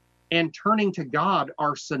and turning to God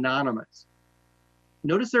are synonymous.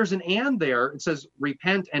 Notice there's an and there. It says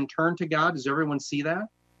repent and turn to God. Does everyone see that?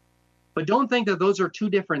 But don't think that those are two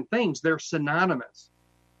different things. They're synonymous.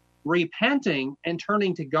 Repenting and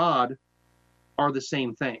turning to God are the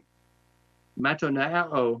same thing.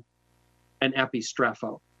 Metoneo and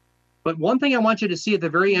epistrepho. But one thing I want you to see at the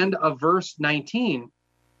very end of verse 19,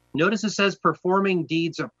 notice it says performing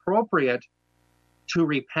deeds appropriate to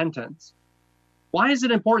repentance. Why is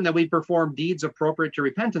it important that we perform deeds appropriate to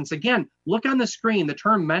repentance? Again, look on the screen. The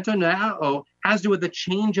term metoneo has to do with a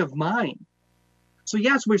change of mind. So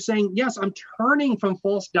yes, we're saying, yes, I'm turning from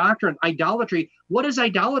false doctrine, idolatry. What is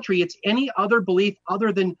idolatry? It's any other belief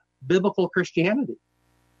other than biblical Christianity.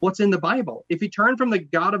 What's in the Bible? If you turn from the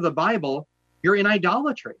God of the Bible, you're in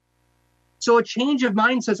idolatry. So a change of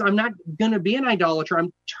mind says, I'm not going to be an idolater.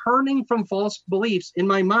 I'm turning from false beliefs in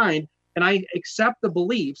my mind, and I accept the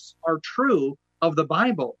beliefs are true of the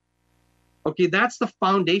Bible. Okay, that's the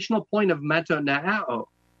foundational point of metoneo.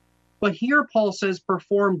 But here Paul says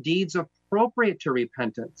perform deeds appropriate to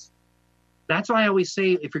repentance. That's why I always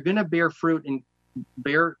say if you're going to bear fruit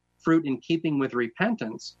in keeping with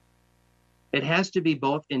repentance, it has to be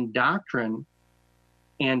both in doctrine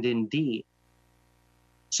and in deed.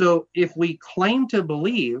 So if we claim to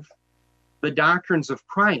believe the doctrines of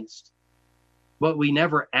Christ, but we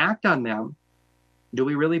never act on them, do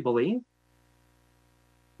we really believe?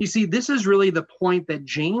 You see, this is really the point that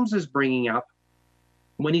James is bringing up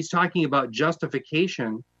when he's talking about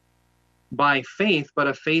justification by faith, but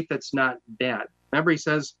a faith that's not dead. Remember, he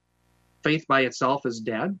says faith by itself is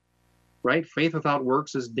dead, right? Faith without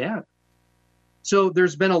works is dead. So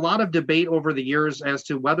there's been a lot of debate over the years as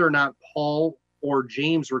to whether or not Paul or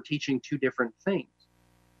James were teaching two different things.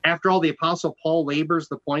 After all, the Apostle Paul labors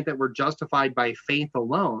the point that we're justified by faith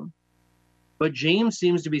alone, but James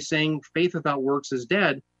seems to be saying faith without works is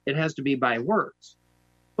dead. It has to be by works.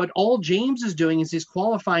 But all James is doing is he's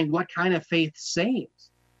qualifying what kind of faith saves.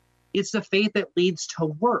 It's the faith that leads to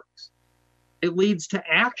works. It leads to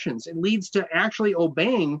actions. It leads to actually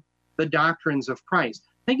obeying the doctrines of Christ.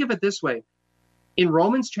 Think of it this way. In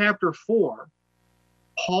Romans chapter 4,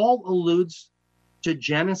 Paul alludes to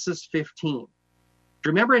Genesis 15.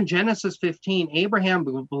 Remember in Genesis 15, Abraham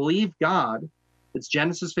believed God. It's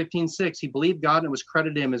Genesis 15:6. He believed God and it was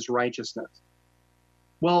credited to him as righteousness.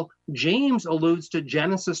 Well, James alludes to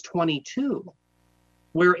Genesis 22,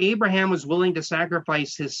 where Abraham was willing to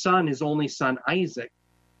sacrifice his son, his only son, Isaac.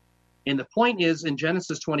 And the point is, in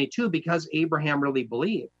Genesis 22, because Abraham really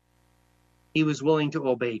believed, he was willing to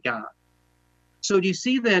obey God. So do you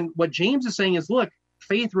see then what James is saying is, look,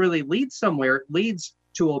 faith really leads somewhere. It leads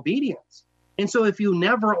to obedience. And so if you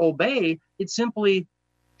never obey, it simply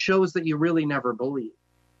shows that you really never believe.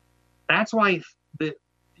 That's why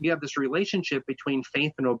you have this relationship between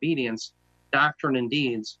faith and obedience, doctrine and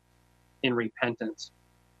deeds, in repentance.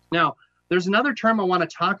 Now, there's another term I want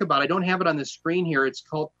to talk about. I don't have it on the screen here. It's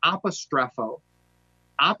called apostrepho.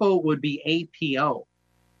 Apo would be A-P-O.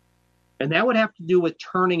 And that would have to do with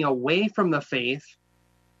turning away from the faith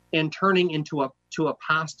and turning to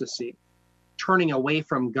apostasy, turning away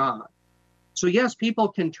from God. So yes, people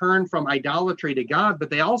can turn from idolatry to God, but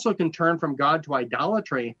they also can turn from God to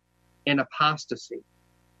idolatry and apostasy.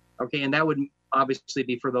 Okay, and that would obviously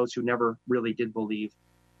be for those who never really did believe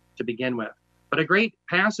to begin with. But a great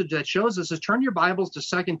passage that shows this is turn your Bibles to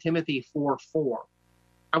 2 Timothy 4:4.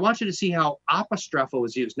 I want you to see how apostrepho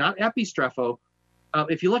is used, not epistrepho.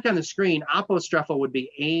 If you look on the screen, apostrepho would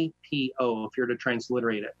be A-P-O if you're to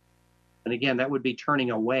transliterate it. And again, that would be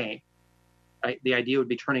turning away. The idea would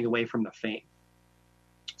be turning away from the faith.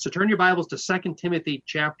 So turn your Bibles to 2 Timothy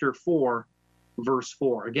chapter 4, verse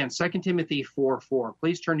 4. Again, 2 Timothy 4:4.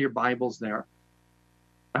 Please turn your Bibles there.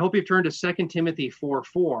 I hope you've turned to 2 Timothy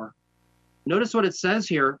 4:4. Notice what it says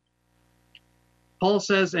here. Paul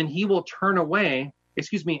says, and he will turn away,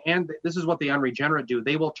 and this is what the unregenerate do.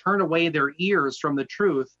 They will turn away their ears from the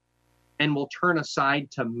truth and will turn aside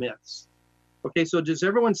to myths. Okay, so does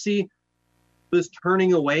everyone see this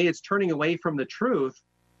turning away? It's turning away from the truth,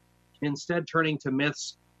 instead turning to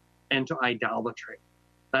myths and to idolatry.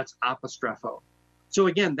 That's apostrepho. So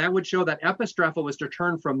again, that would show that epistrepho is to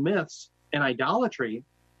turn from myths and idolatry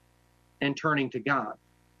and turning to God.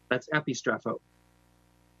 That's epistrepho.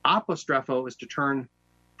 Apostrepho is to turn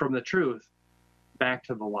from the truth back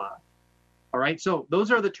to the lie. All right, so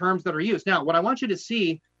those are the terms that are used. Now, what I want you to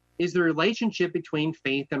see is the relationship between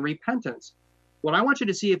faith and repentance. What I want you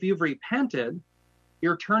to see, if you've repented,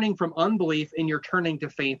 you're turning from unbelief and you're turning to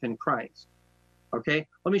faith in Christ. Okay,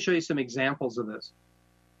 let me show you some examples of this.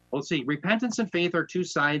 Let's see, repentance and faith are two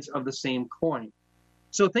sides of the same coin.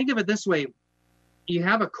 So think of it this way. You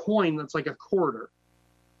have a coin that's like a quarter.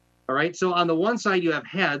 All right, so on the one side you have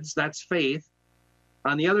heads, that's faith.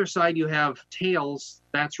 On the other side you have tails,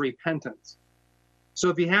 that's repentance. So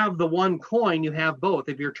if you have the one coin, you have both.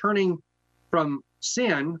 If you're turning from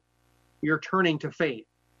sin you're turning to faith.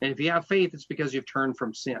 And if you have faith, it's because you've turned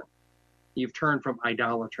from sin. You've turned from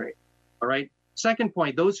idolatry. All right. Second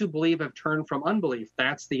point, those who believe have turned from unbelief.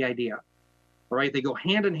 That's the idea. All right. They go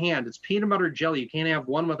hand in hand. It's peanut butter jelly. You can't have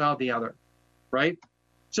one without the other. Right.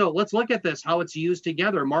 So let's look at this, how it's used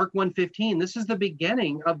together. Mark 1:15. This is the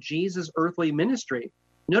beginning of Jesus' earthly ministry.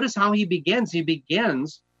 Notice how he begins. He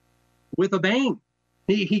begins with a bang.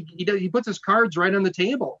 He puts his cards right on the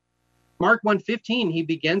table. Mark 1:15, he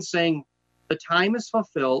begins saying, the time is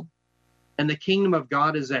fulfilled and the kingdom of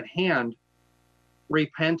God is at hand.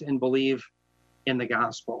 Repent and believe in the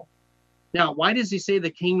gospel. Now, why does he say the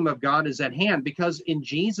kingdom of God is at hand? Because in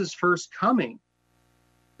Jesus' first coming,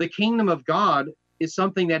 the kingdom of God is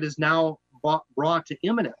something that is now brought to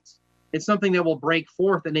imminence. It's something that will break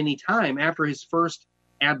forth at any time after his first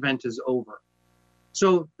advent is over.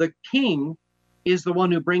 So the king is the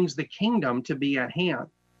one who brings the kingdom to be at hand.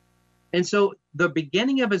 And so the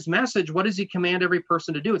beginning of his message, what does he command every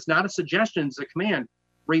person to do? It's not a suggestion, it's a command.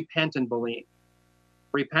 Repent and believe.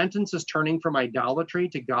 Repentance is turning from idolatry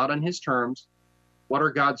to God on his terms. What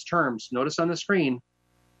are God's terms? Notice on the screen,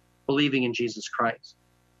 believing in Jesus Christ.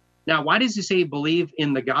 Now, why does he say believe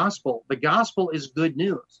in the gospel? The gospel is good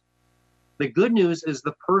news. The good news is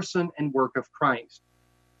the person and work of Christ.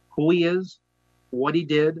 Who he is, what he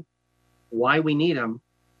did, why we need him,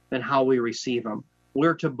 and how we receive him.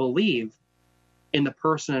 We're to believe in the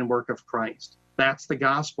person and work of Christ. That's the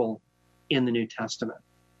gospel in the New Testament.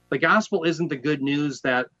 The gospel isn't the good news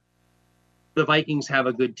that the Vikings have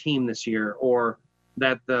a good team this year, or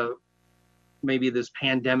that maybe this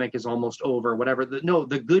pandemic is almost over, whatever. No,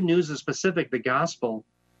 the good news is specific, the gospel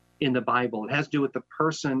in the Bible. It has to do with the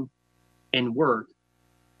person and work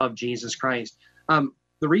of Jesus Christ.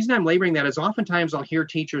 The reason I'm laboring that is oftentimes I'll hear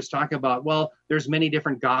teachers talk about, well, there's many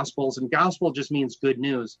different gospels, and gospel just means good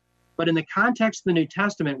news. But in the context of the New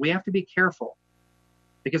Testament, we have to be careful,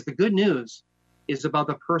 because the good news is about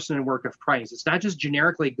the person and work of Christ. It's not just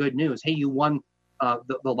generically good news. Hey, you won the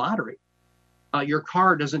lottery. Your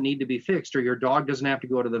car doesn't need to be fixed, or your dog doesn't have to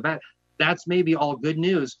go to the vet. That's maybe all good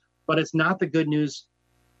news, but it's not the good news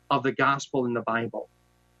of the gospel in the Bible.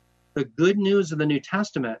 The good news of the New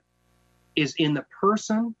Testament is in the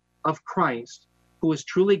person of Christ, who is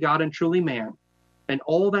truly God and truly man. And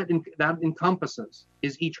all that encompasses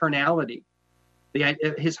is eternality,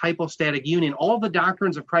 his hypostatic union, all the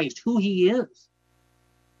doctrines of Christ, who he is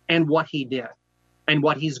and what he did and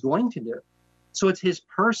what he's going to do. So it's his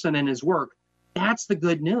person and his work. That's the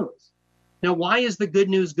good news. Now, why is the good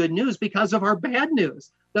news good news? Because of our bad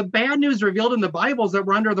news. The bad news revealed in the Bible is that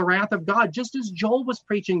we're under the wrath of God, just as Joel was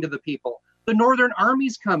preaching to the people. The northern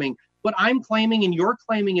army's coming. What I'm claiming and you're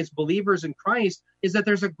claiming as believers in Christ is that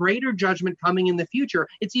there's a greater judgment coming in the future.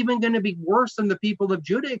 It's even going to be worse than the people of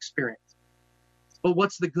Judah experienced. But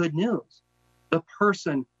what's the good news? The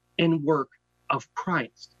person and work of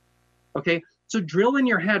Christ. Okay, so drill in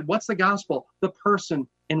your head, what's the gospel? The person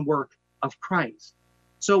and work of Christ.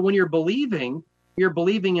 So when you're believing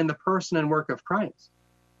in the person and work of Christ.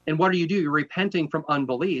 And what do? You're repenting from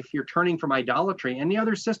unbelief. You're turning from idolatry and the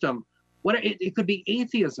other system. It could be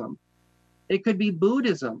atheism. It could be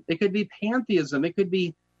Buddhism. It could be pantheism. It could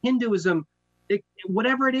be Hinduism.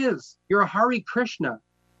 Whatever it is, you're a Hare Krishna.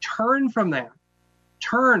 Turn from that.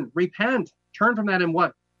 Repent. Turn from that and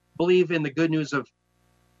what? Believe in the good news of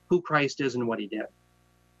who Christ is and what he did.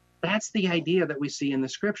 That's the idea that we see in the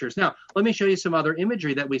scriptures. Now, let me show you some other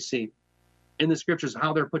imagery that we see in the scriptures,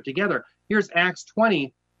 how they're put together. Here's Acts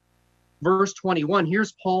 20, verse 21.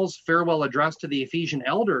 Here's Paul's farewell address to the Ephesian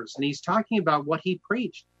elders, and he's talking about what he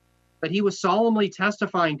preached, that he was solemnly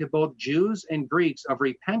testifying to both Jews and Greeks of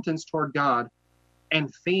repentance toward God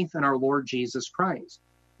and faith in our Lord Jesus Christ.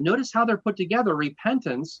 Notice how they're put together.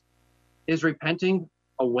 Repentance is repenting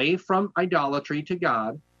away from idolatry to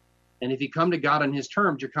God. And if you come to God on his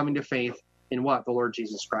terms, you're coming to faith in what? The Lord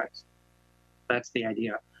Jesus Christ. That's the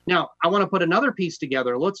idea. Now, I want to put another piece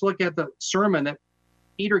together. Let's look at the sermon that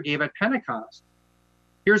Peter gave at Pentecost.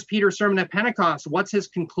 Here's Peter's sermon at Pentecost. What's his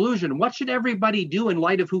conclusion? What should everybody do in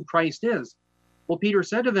light of who Christ is? Well, Peter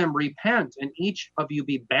said to them, repent and each of you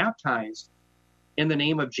be baptized in the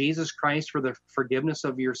name of Jesus Christ for the forgiveness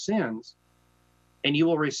of your sins, and you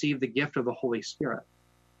will receive the gift of the Holy Spirit.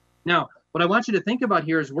 Now, what I want you to think about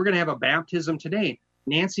here is we're going to have a baptism today.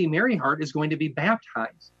 Nancy Maryhart is going to be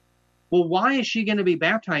baptized. Well, why is she going to be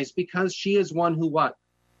baptized? Because she is one who what?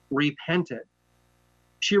 Repented.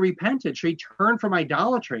 She repented. She turned from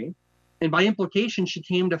idolatry, and by implication, she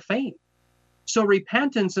came to faith. So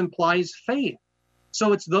repentance implies faith.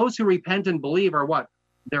 So it's those who repent and believe are what?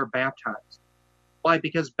 They're baptized. Why?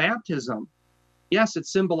 Because baptism, yes, it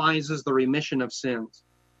symbolizes the remission of sins.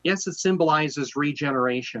 Yes, it symbolizes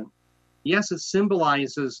regeneration. Yes, it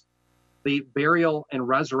symbolizes the burial and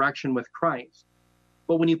resurrection with Christ.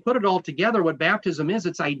 But when you put it all together, what baptism is,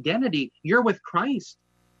 it's identity. You're with Christ.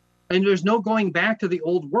 And there's no going back to the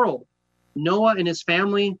old world. Noah and his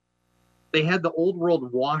family, they had the old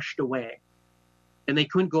world washed away. And they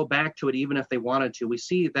couldn't go back to it even if they wanted to. We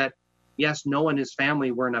see that, yes, Noah and his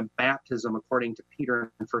family were in a baptism according to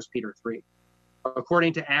Peter in 1 Peter 3.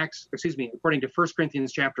 According to 1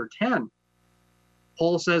 Corinthians chapter 10,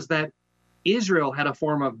 Paul says that Israel had a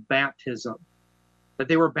form of baptism, that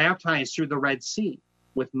they were baptized through the Red Sea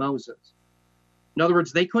with Moses. In other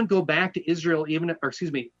words, they couldn't go back to Israel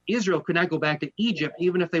Israel could not go back to Egypt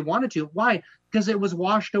even if they wanted to. Why? Because it was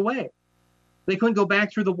washed away. They couldn't go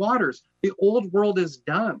back through the waters. The old world is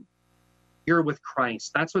done. You're with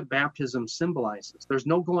Christ. That's what baptism symbolizes. There's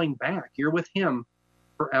no going back. You're with him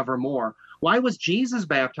forevermore. Why was Jesus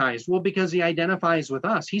baptized? Well, because he identifies with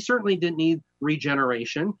us. He certainly didn't need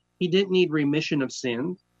regeneration. He didn't need remission of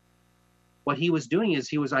sins. What he was doing is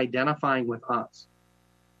he was identifying with us.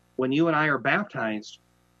 When you and I are baptized,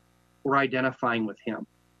 we're identifying with him.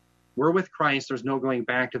 We're with Christ. There's no going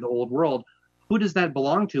back to the old world. Who does that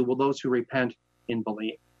belong to? Well, those who repent and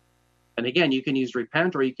believe. And again, you can use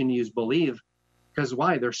repent or you can use believe, because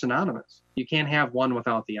why? They're synonymous. You can't have one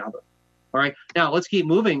without the other. All right. Now let's keep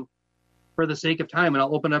moving for the sake of time, and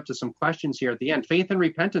I'll open up to some questions here at the end. Faith and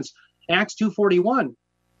repentance. Acts 2:41.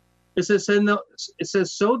 It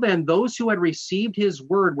says, so then those who had received his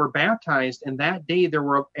word were baptized, and that day there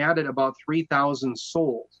were added about 3,000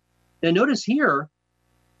 souls. Now notice here,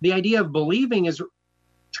 the idea of believing is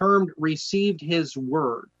termed received his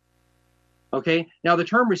word. Okay, now the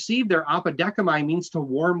term received there, apodekamai, means to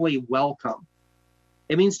warmly welcome.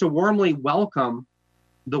 It means to warmly welcome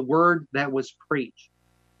the word that was preached.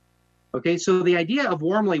 Okay, so the idea of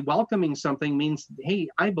warmly welcoming something means, hey,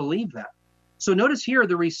 I believe that. So notice here,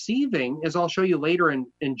 the receiving, as I'll show you later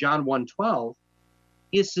in John 1:12,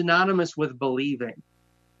 is synonymous with believing.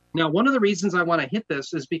 Now, one of the reasons I want to hit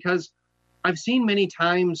this is because I've seen many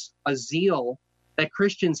times a zeal that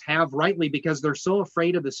Christians have, rightly, because they're so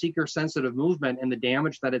afraid of the seeker-sensitive movement and the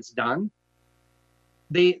damage that it's done.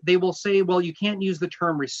 They will say, well, you can't use the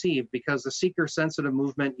term receive because the seeker-sensitive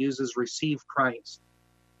movement uses receive Christ,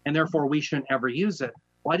 and therefore we shouldn't ever use it.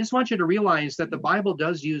 Well, I just want you to realize that the Bible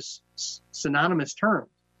does use synonymous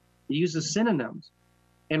terms. It uses synonyms.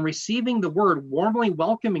 And receiving the word, warmly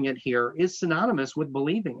welcoming it here, is synonymous with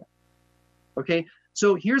believing it. Okay,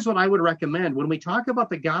 so here's what I would recommend. When we talk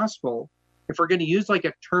about the gospel, if we're going to use like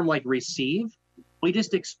a term like receive, we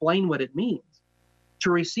just explain what it means.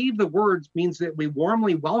 To receive the words means that we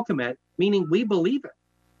warmly welcome it, meaning we believe it.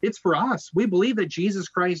 It's for us. We believe that Jesus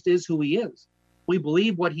Christ is who he is. We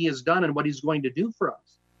believe what he has done and what he's going to do for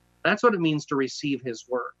us. That's what it means to receive his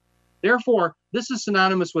word. Therefore, this is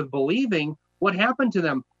synonymous with believing. What happened to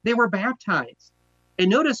them? They were baptized. And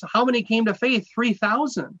notice how many came to faith?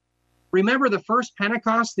 3,000. Remember the first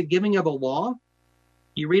Pentecost, the giving of the law?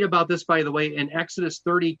 You read about this, by the way, in Exodus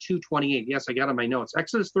 32:28. Yes, I got it in my notes.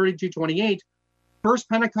 Exodus 32:28. First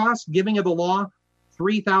Pentecost, giving of the law,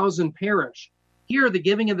 3,000 perish. Here, the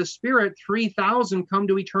giving of the Spirit, 3,000 come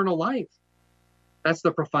to eternal life. That's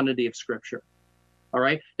the profundity of Scripture. All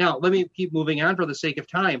right. Now, let me keep moving on for the sake of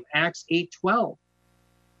time. Acts 8:12.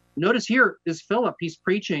 Notice here is Philip. He's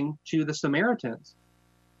preaching to the Samaritans.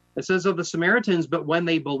 It says of the Samaritans, but when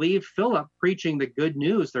they believed Philip preaching the good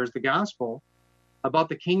news, there's the gospel, about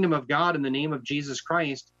the kingdom of God in the name of Jesus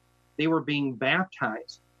Christ, they were being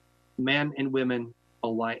baptized, men and women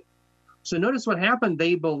alike. So notice what happened.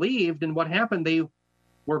 They believed, and what happened? They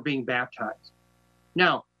were being baptized.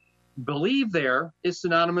 Now, believe there is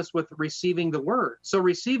synonymous with receiving the word. So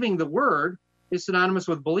receiving the word is synonymous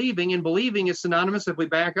with believing, and believing is synonymous, if we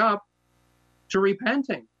back up, to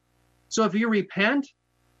repenting. So if you repent,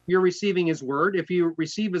 you're receiving his word. If you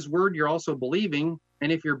receive his word, you're also believing.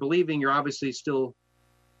 And if you're believing, you're obviously still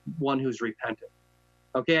one who's repentant.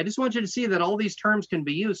 Okay, I just want you to see that all these terms can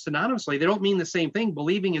be used synonymously. They don't mean the same thing.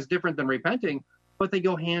 Believing is different than repenting, but they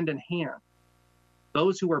go hand in hand.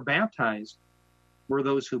 Those who were baptized were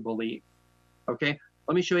those who believe. Okay,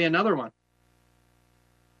 let me show you another one.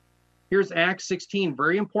 Here's Acts 16,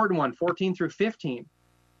 very important one, 14 through 15.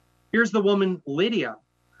 Here's the woman Lydia.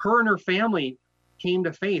 Her and her family came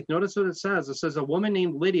to faith. Notice what it says. It says, a woman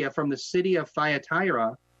named Lydia from the city of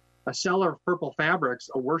Thyatira, a seller of purple fabrics,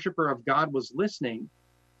 a worshiper of God, was listening,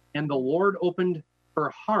 and the Lord opened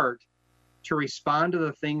her heart to respond to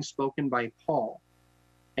the things spoken by Paul.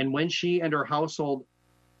 And when she and her household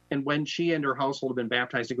had been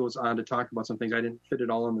baptized, it goes on to talk about some things. I didn't fit it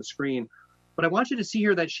all on the screen. But I want you to see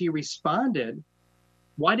here that she responded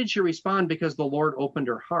Why did she respond? Because the Lord opened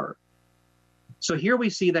her heart. So here we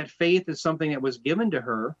see that faith is something that was given to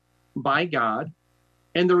her by God,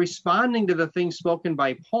 and the responding to the things spoken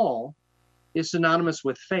by Paul is synonymous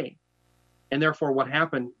with faith. And therefore, what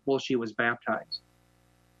happened? Well, she was baptized.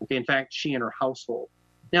 Okay, in fact, she and her household.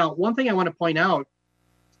 Now, one thing I want to point out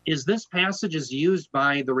is this passage is used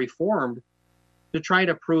by the Reformed to try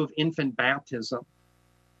to prove infant baptism.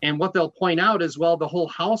 And what they'll point out is, well, the whole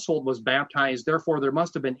household was baptized, therefore there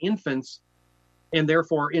must have been infants, and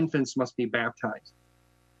therefore infants must be baptized.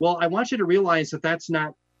 Well, I want you to realize that that's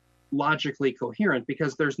not logically coherent,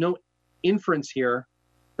 because there's no inference here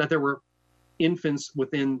that there were infants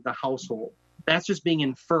within the household. That's just being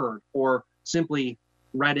inferred or simply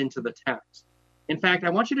read into the text. In fact, I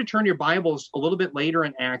want you to turn your Bibles a little bit later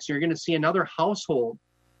in Acts. You're going to see another household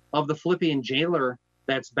of the Philippian jailer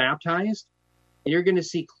that's baptized. And you're going to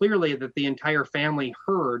see clearly that the entire family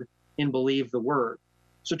heard and believed the word.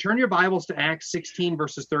 So turn your Bibles to Acts 16,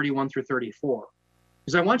 verses 31 through 34.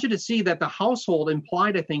 Because I want you to see that the household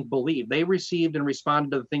implied, I think, believed. They received and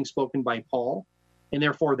responded to the things spoken by Paul, and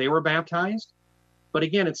therefore they were baptized. But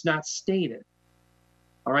again, it's not stated.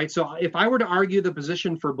 All right, so if I were to argue the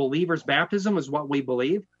position for believers' baptism is what we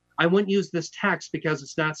believe, I wouldn't use this text because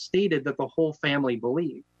it's not stated that the whole family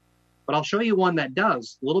believed. But I'll show you one that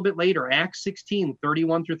does a little bit later. Acts 16,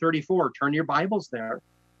 31 through 34. Turn your Bibles there.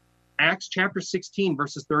 Acts chapter 16,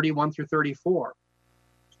 verses 31 through 34.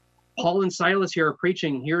 Paul and Silas here are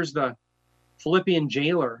preaching. Here's the Philippian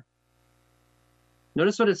jailer.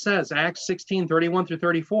 Notice what it says, Acts 16, 31 through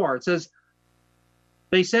 34. It says,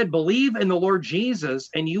 they said, believe in the Lord Jesus,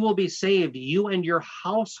 and you will be saved, you and your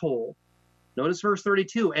household. Notice verse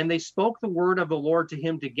 32. And they spoke the word of the Lord to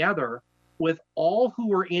him together with all who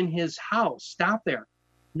were in his house. Stop there.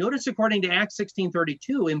 Notice, according to Acts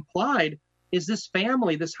 16:32, implied is this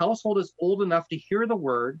family, this household is old enough to hear the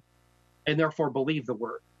word and therefore believe the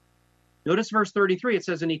word. Notice verse 33. It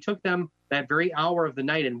says, and he took them that very hour of the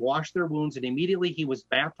night and washed their wounds, and immediately he was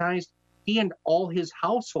baptized, he and all his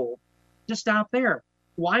household. Just stop there.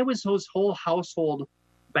 Why was his whole household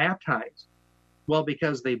baptized? Well,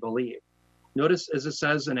 because they believed. Notice, as it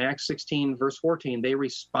says in Acts 16, verse 14, they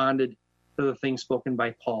responded to the things spoken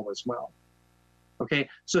by Paul as well. Okay,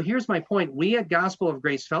 so here's my point. We at Gospel of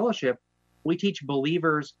Grace Fellowship, we teach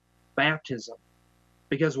believers baptism,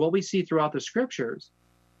 because what we see throughout the scriptures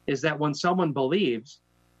is that when someone believes,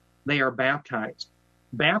 they are baptized.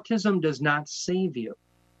 Baptism does not save you.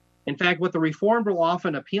 In fact, what the Reformed will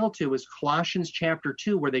often appeal to is Colossians chapter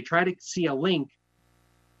 2, where they try to see a link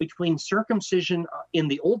between circumcision in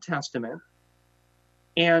the Old Testament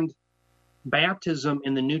and baptism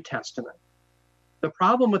in the New Testament. The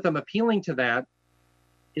problem with them appealing to that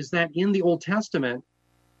is that in the Old Testament,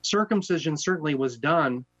 circumcision certainly was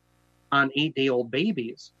done on 8-day-old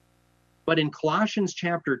babies. But in Colossians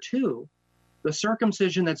chapter 2, the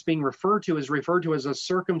circumcision that's being referred to is referred to as a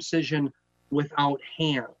circumcision without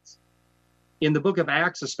hands. In the book of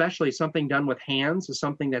Acts, especially, something done with hands is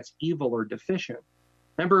something that's evil or deficient.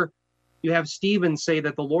 Remember, you have Stephen say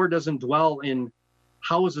that the Lord doesn't dwell in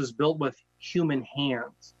houses built with human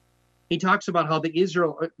hands. He talks about how the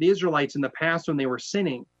Israelites in the past, when they were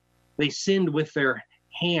sinning, they sinned with their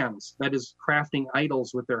hands, that is, crafting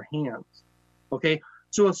idols with their hands. Okay,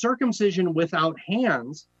 so a circumcision without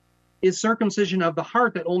hands is circumcision of the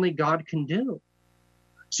heart that only God can do.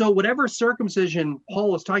 So whatever circumcision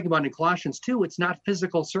Paul is talking about in Colossians 2, it's not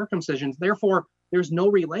physical circumcision. Therefore, there's no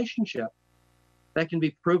relationship that can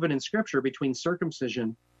be proven in Scripture between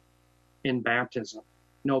circumcision and baptism.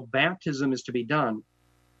 No, baptism is to be done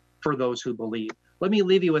for those who believe. Let me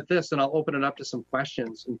leave you with this, and I'll open it up to some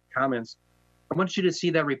questions and comments. I want you to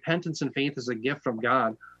see that repentance and faith is a gift from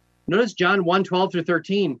God. Notice John 1:12 through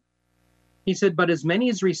 13. He said, but as many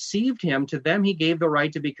as received him, to them he gave the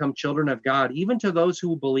right to become children of God, even to those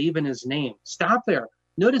who believe in his name. Stop there.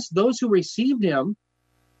 Notice those who received him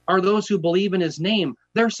are those who believe in his name.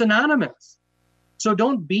 They're synonymous. So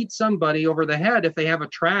don't beat somebody over the head if they have a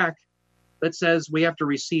tract that says we have to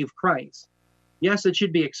receive Christ. Yes, it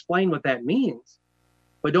should be explained what that means,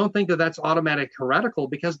 but don't think that that's automatic heretical,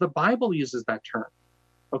 because the Bible uses that term.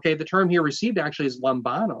 Okay, the term here received actually is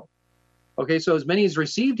lambano. Okay, so as many as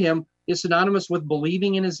received him is synonymous with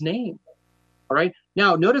believing in his name. All right,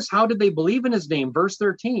 now notice, how did they believe in his name? Verse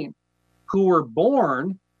 13, who were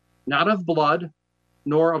born not of blood,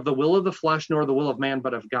 nor of the will of the flesh, nor the will of man,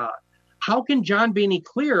 but of God. How can John be any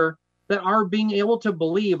clearer that our being able to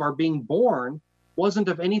believe, our being born, wasn't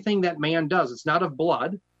of anything that man does? It's not of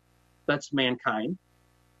blood, that's mankind.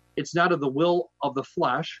 It's not of the will of the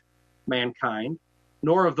flesh, mankind,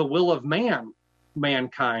 nor of the will of man,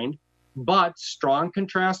 mankind. but strong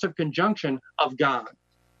contrastive conjunction of God.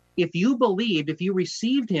 If you believed, if you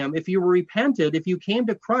received him, if you repented, if you came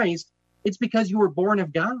to Christ, it's because you were born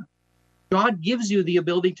of God. God gives you the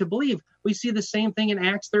ability to believe. We see the same thing in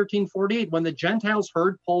Acts 13:48. When the Gentiles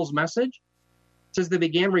heard Paul's message, it says they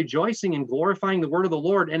began rejoicing and glorifying the word of the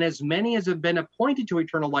Lord, and as many as have been appointed to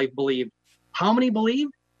eternal life believed. How many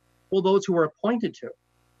believed? Well, those who were appointed to.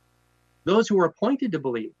 Those who were appointed to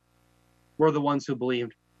believe were the ones who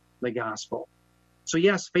believed the gospel. So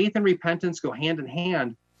yes, faith and repentance go hand in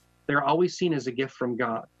hand. They're always seen as a gift from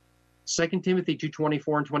God. 2 Timothy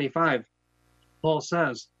 2:24 and 25, Paul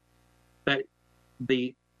says that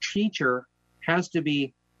the teacher has to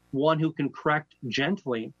be one who can correct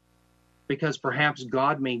gently, because perhaps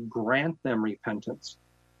God may grant them repentance.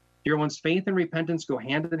 Dear ones, faith and repentance go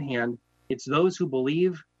hand in hand. It's those who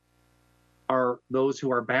believe are those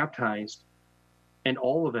who are baptized, and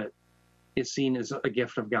all of it is seen as a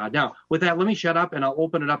gift of God. Now, with that, let me shut up, and I'll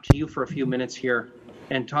open it up to you for a few minutes here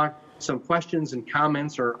and talk some questions and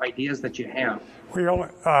comments or ideas that you have. We only,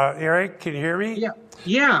 Eric, can you hear me?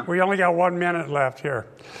 Yeah. We only got 1 minute left here.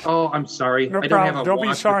 Oh, I'm sorry. No I problem. Don't be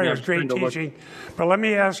watch sorry. with It was great teaching. But let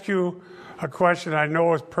me ask you a question I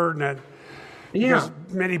know is pertinent. Yeah. Because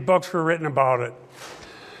many books were written about it.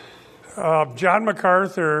 John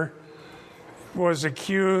MacArthur was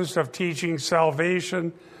accused of teaching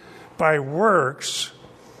salvation by works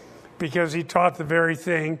because he taught the very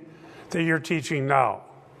thing that you're teaching now.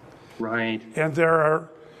 Right. And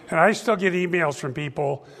I still get emails from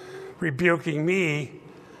people rebuking me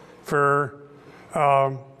for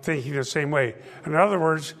thinking the same way. In other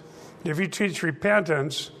words, if you teach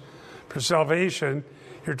repentance for salvation,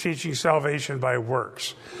 you're teaching salvation by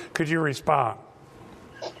works. Could you respond?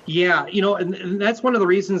 Yeah, and that's one of the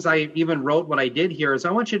reasons I even wrote what I did here is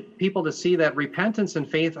I want people to see that repentance and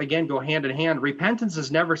faith, again, go hand in hand. Repentance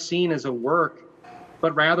is never seen as a work,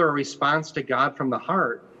 but rather a response to God from the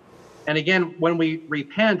heart. And again, when we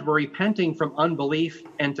repent, we're repenting from unbelief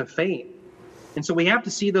and to faith. And so we have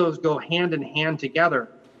to see those go hand in hand together.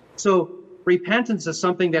 So repentance is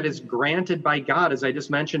something that is granted by God, as I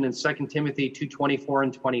just mentioned in 2 Timothy 2:24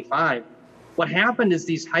 and 25. What happened is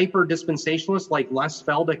these hyper-dispensationalists like Les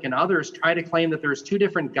Feldick and others try to claim that there's two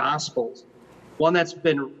different gospels. One that's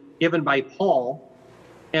been given by Paul,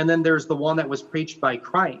 and then there's the one that was preached by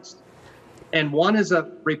Christ. And one is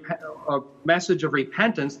a message of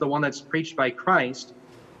repentance, the one that's preached by Christ,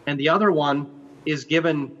 and the other one is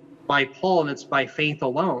given by Paul, and it's by faith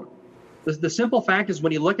alone. The simple fact is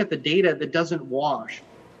when you look at the data, that doesn't wash.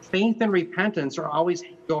 Faith and repentance are always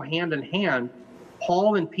go hand in hand.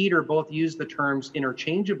 Paul and Peter both use the terms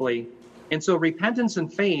interchangeably. And so repentance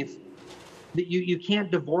and faith, you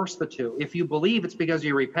can't divorce the two. If you believe, it's because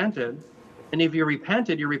you repented. And if you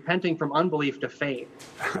repented, you're repenting from unbelief to faith.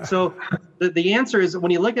 So the answer is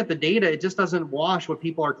when you look at the data, it just doesn't wash what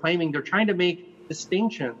people are claiming. They're trying to make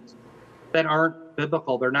distinctions that aren't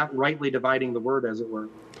biblical. They're not rightly dividing the word, as it were.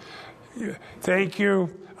 Thank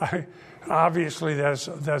you. Obviously,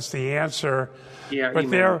 that's the answer. Yeah,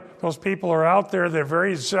 but those people are out there. They're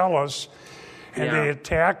very zealous, and they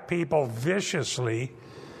attack people viciously.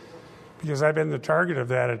 Because I've been the target of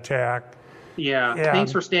that attack. Yeah.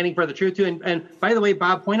 Thanks for standing for the truth too. And by the way,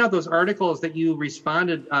 Bob, point out those articles that you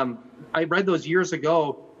responded. I read those years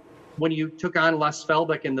ago when you took on Les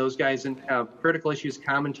Feldick and those guys in Critical Issues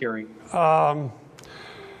Commentary. I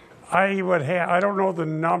don't know the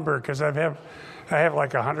number because I have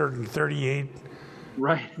like 138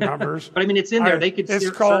 numbers. But I mean, it's in there. They could.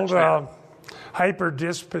 It's called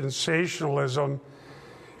hyper-dispensationalism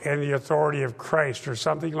and the authority of Christ, or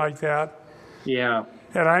something like that. Yeah.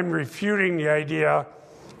 And I'm refuting the idea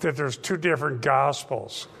that there's two different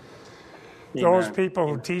gospels. Amen. Those people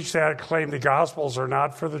who teach that claim the gospels are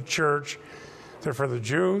not for the church, they're for the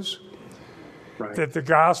Jews. Right. That the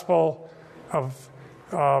gospel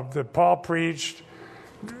that Paul preached,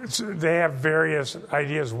 they have various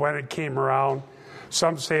ideas when it came around.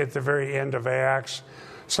 Some say at the very end of Acts,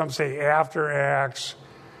 some say after Acts,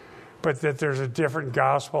 but that there's a different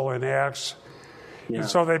gospel in Acts. Yeah. And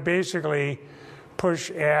so they basically push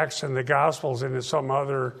Acts and the Gospels into some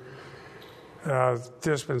other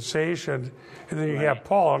dispensation. And then you have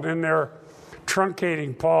Paul. And then they're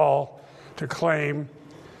truncating Paul to claim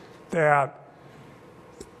that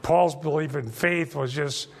Paul's belief in faith was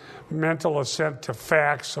just mental assent to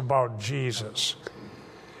facts about Jesus.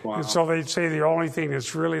 Wow. And so they'd say the only thing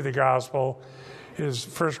that's really the gospel is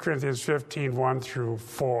 1 Corinthians 15, 1 through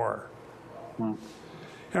 4.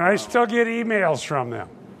 And I still get emails from them.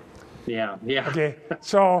 Yeah. Okay,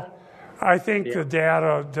 so I think the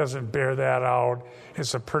data doesn't bear that out.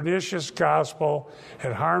 It's a pernicious gospel.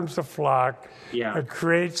 It harms the flock. Yeah. It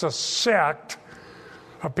creates a sect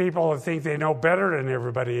of people that think they know better than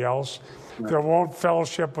everybody else, that won't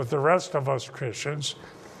fellowship with the rest of us Christians.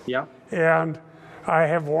 Yeah. And I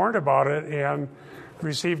have warned about it and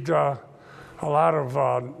received a lot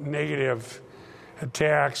of negative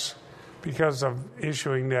attacks because of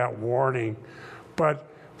issuing that warning. But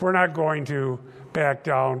we're not going to back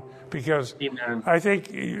down because Amen. I think,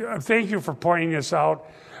 thank you for pointing this out.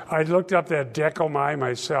 I looked up that dekomai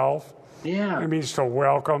myself. Yeah. It means to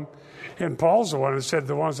welcome. And Paul's the one that said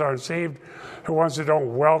the ones that aren't saved, the ones that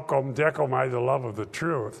don't welcome, dekomai, the love of the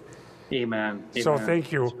truth. Amen. So Amen.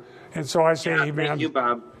 thank you. And so I say amen Thank you,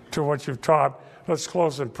 Bob. to what you've taught. Let's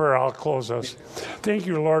close in prayer. I'll close us. Thank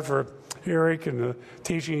you, Lord, for Eric and the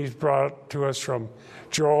teaching he's brought to us from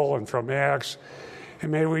Joel and from Acts.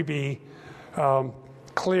 And may we be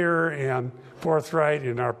clear and forthright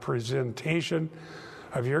in our presentation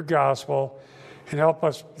of your gospel, and help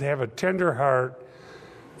us to have a tender heart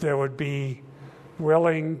that would be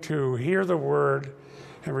willing to hear the word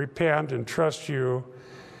and repent and trust you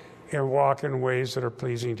and walk in ways that are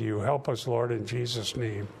pleasing to you. Help us, Lord, in Jesus'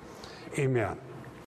 name. Amen.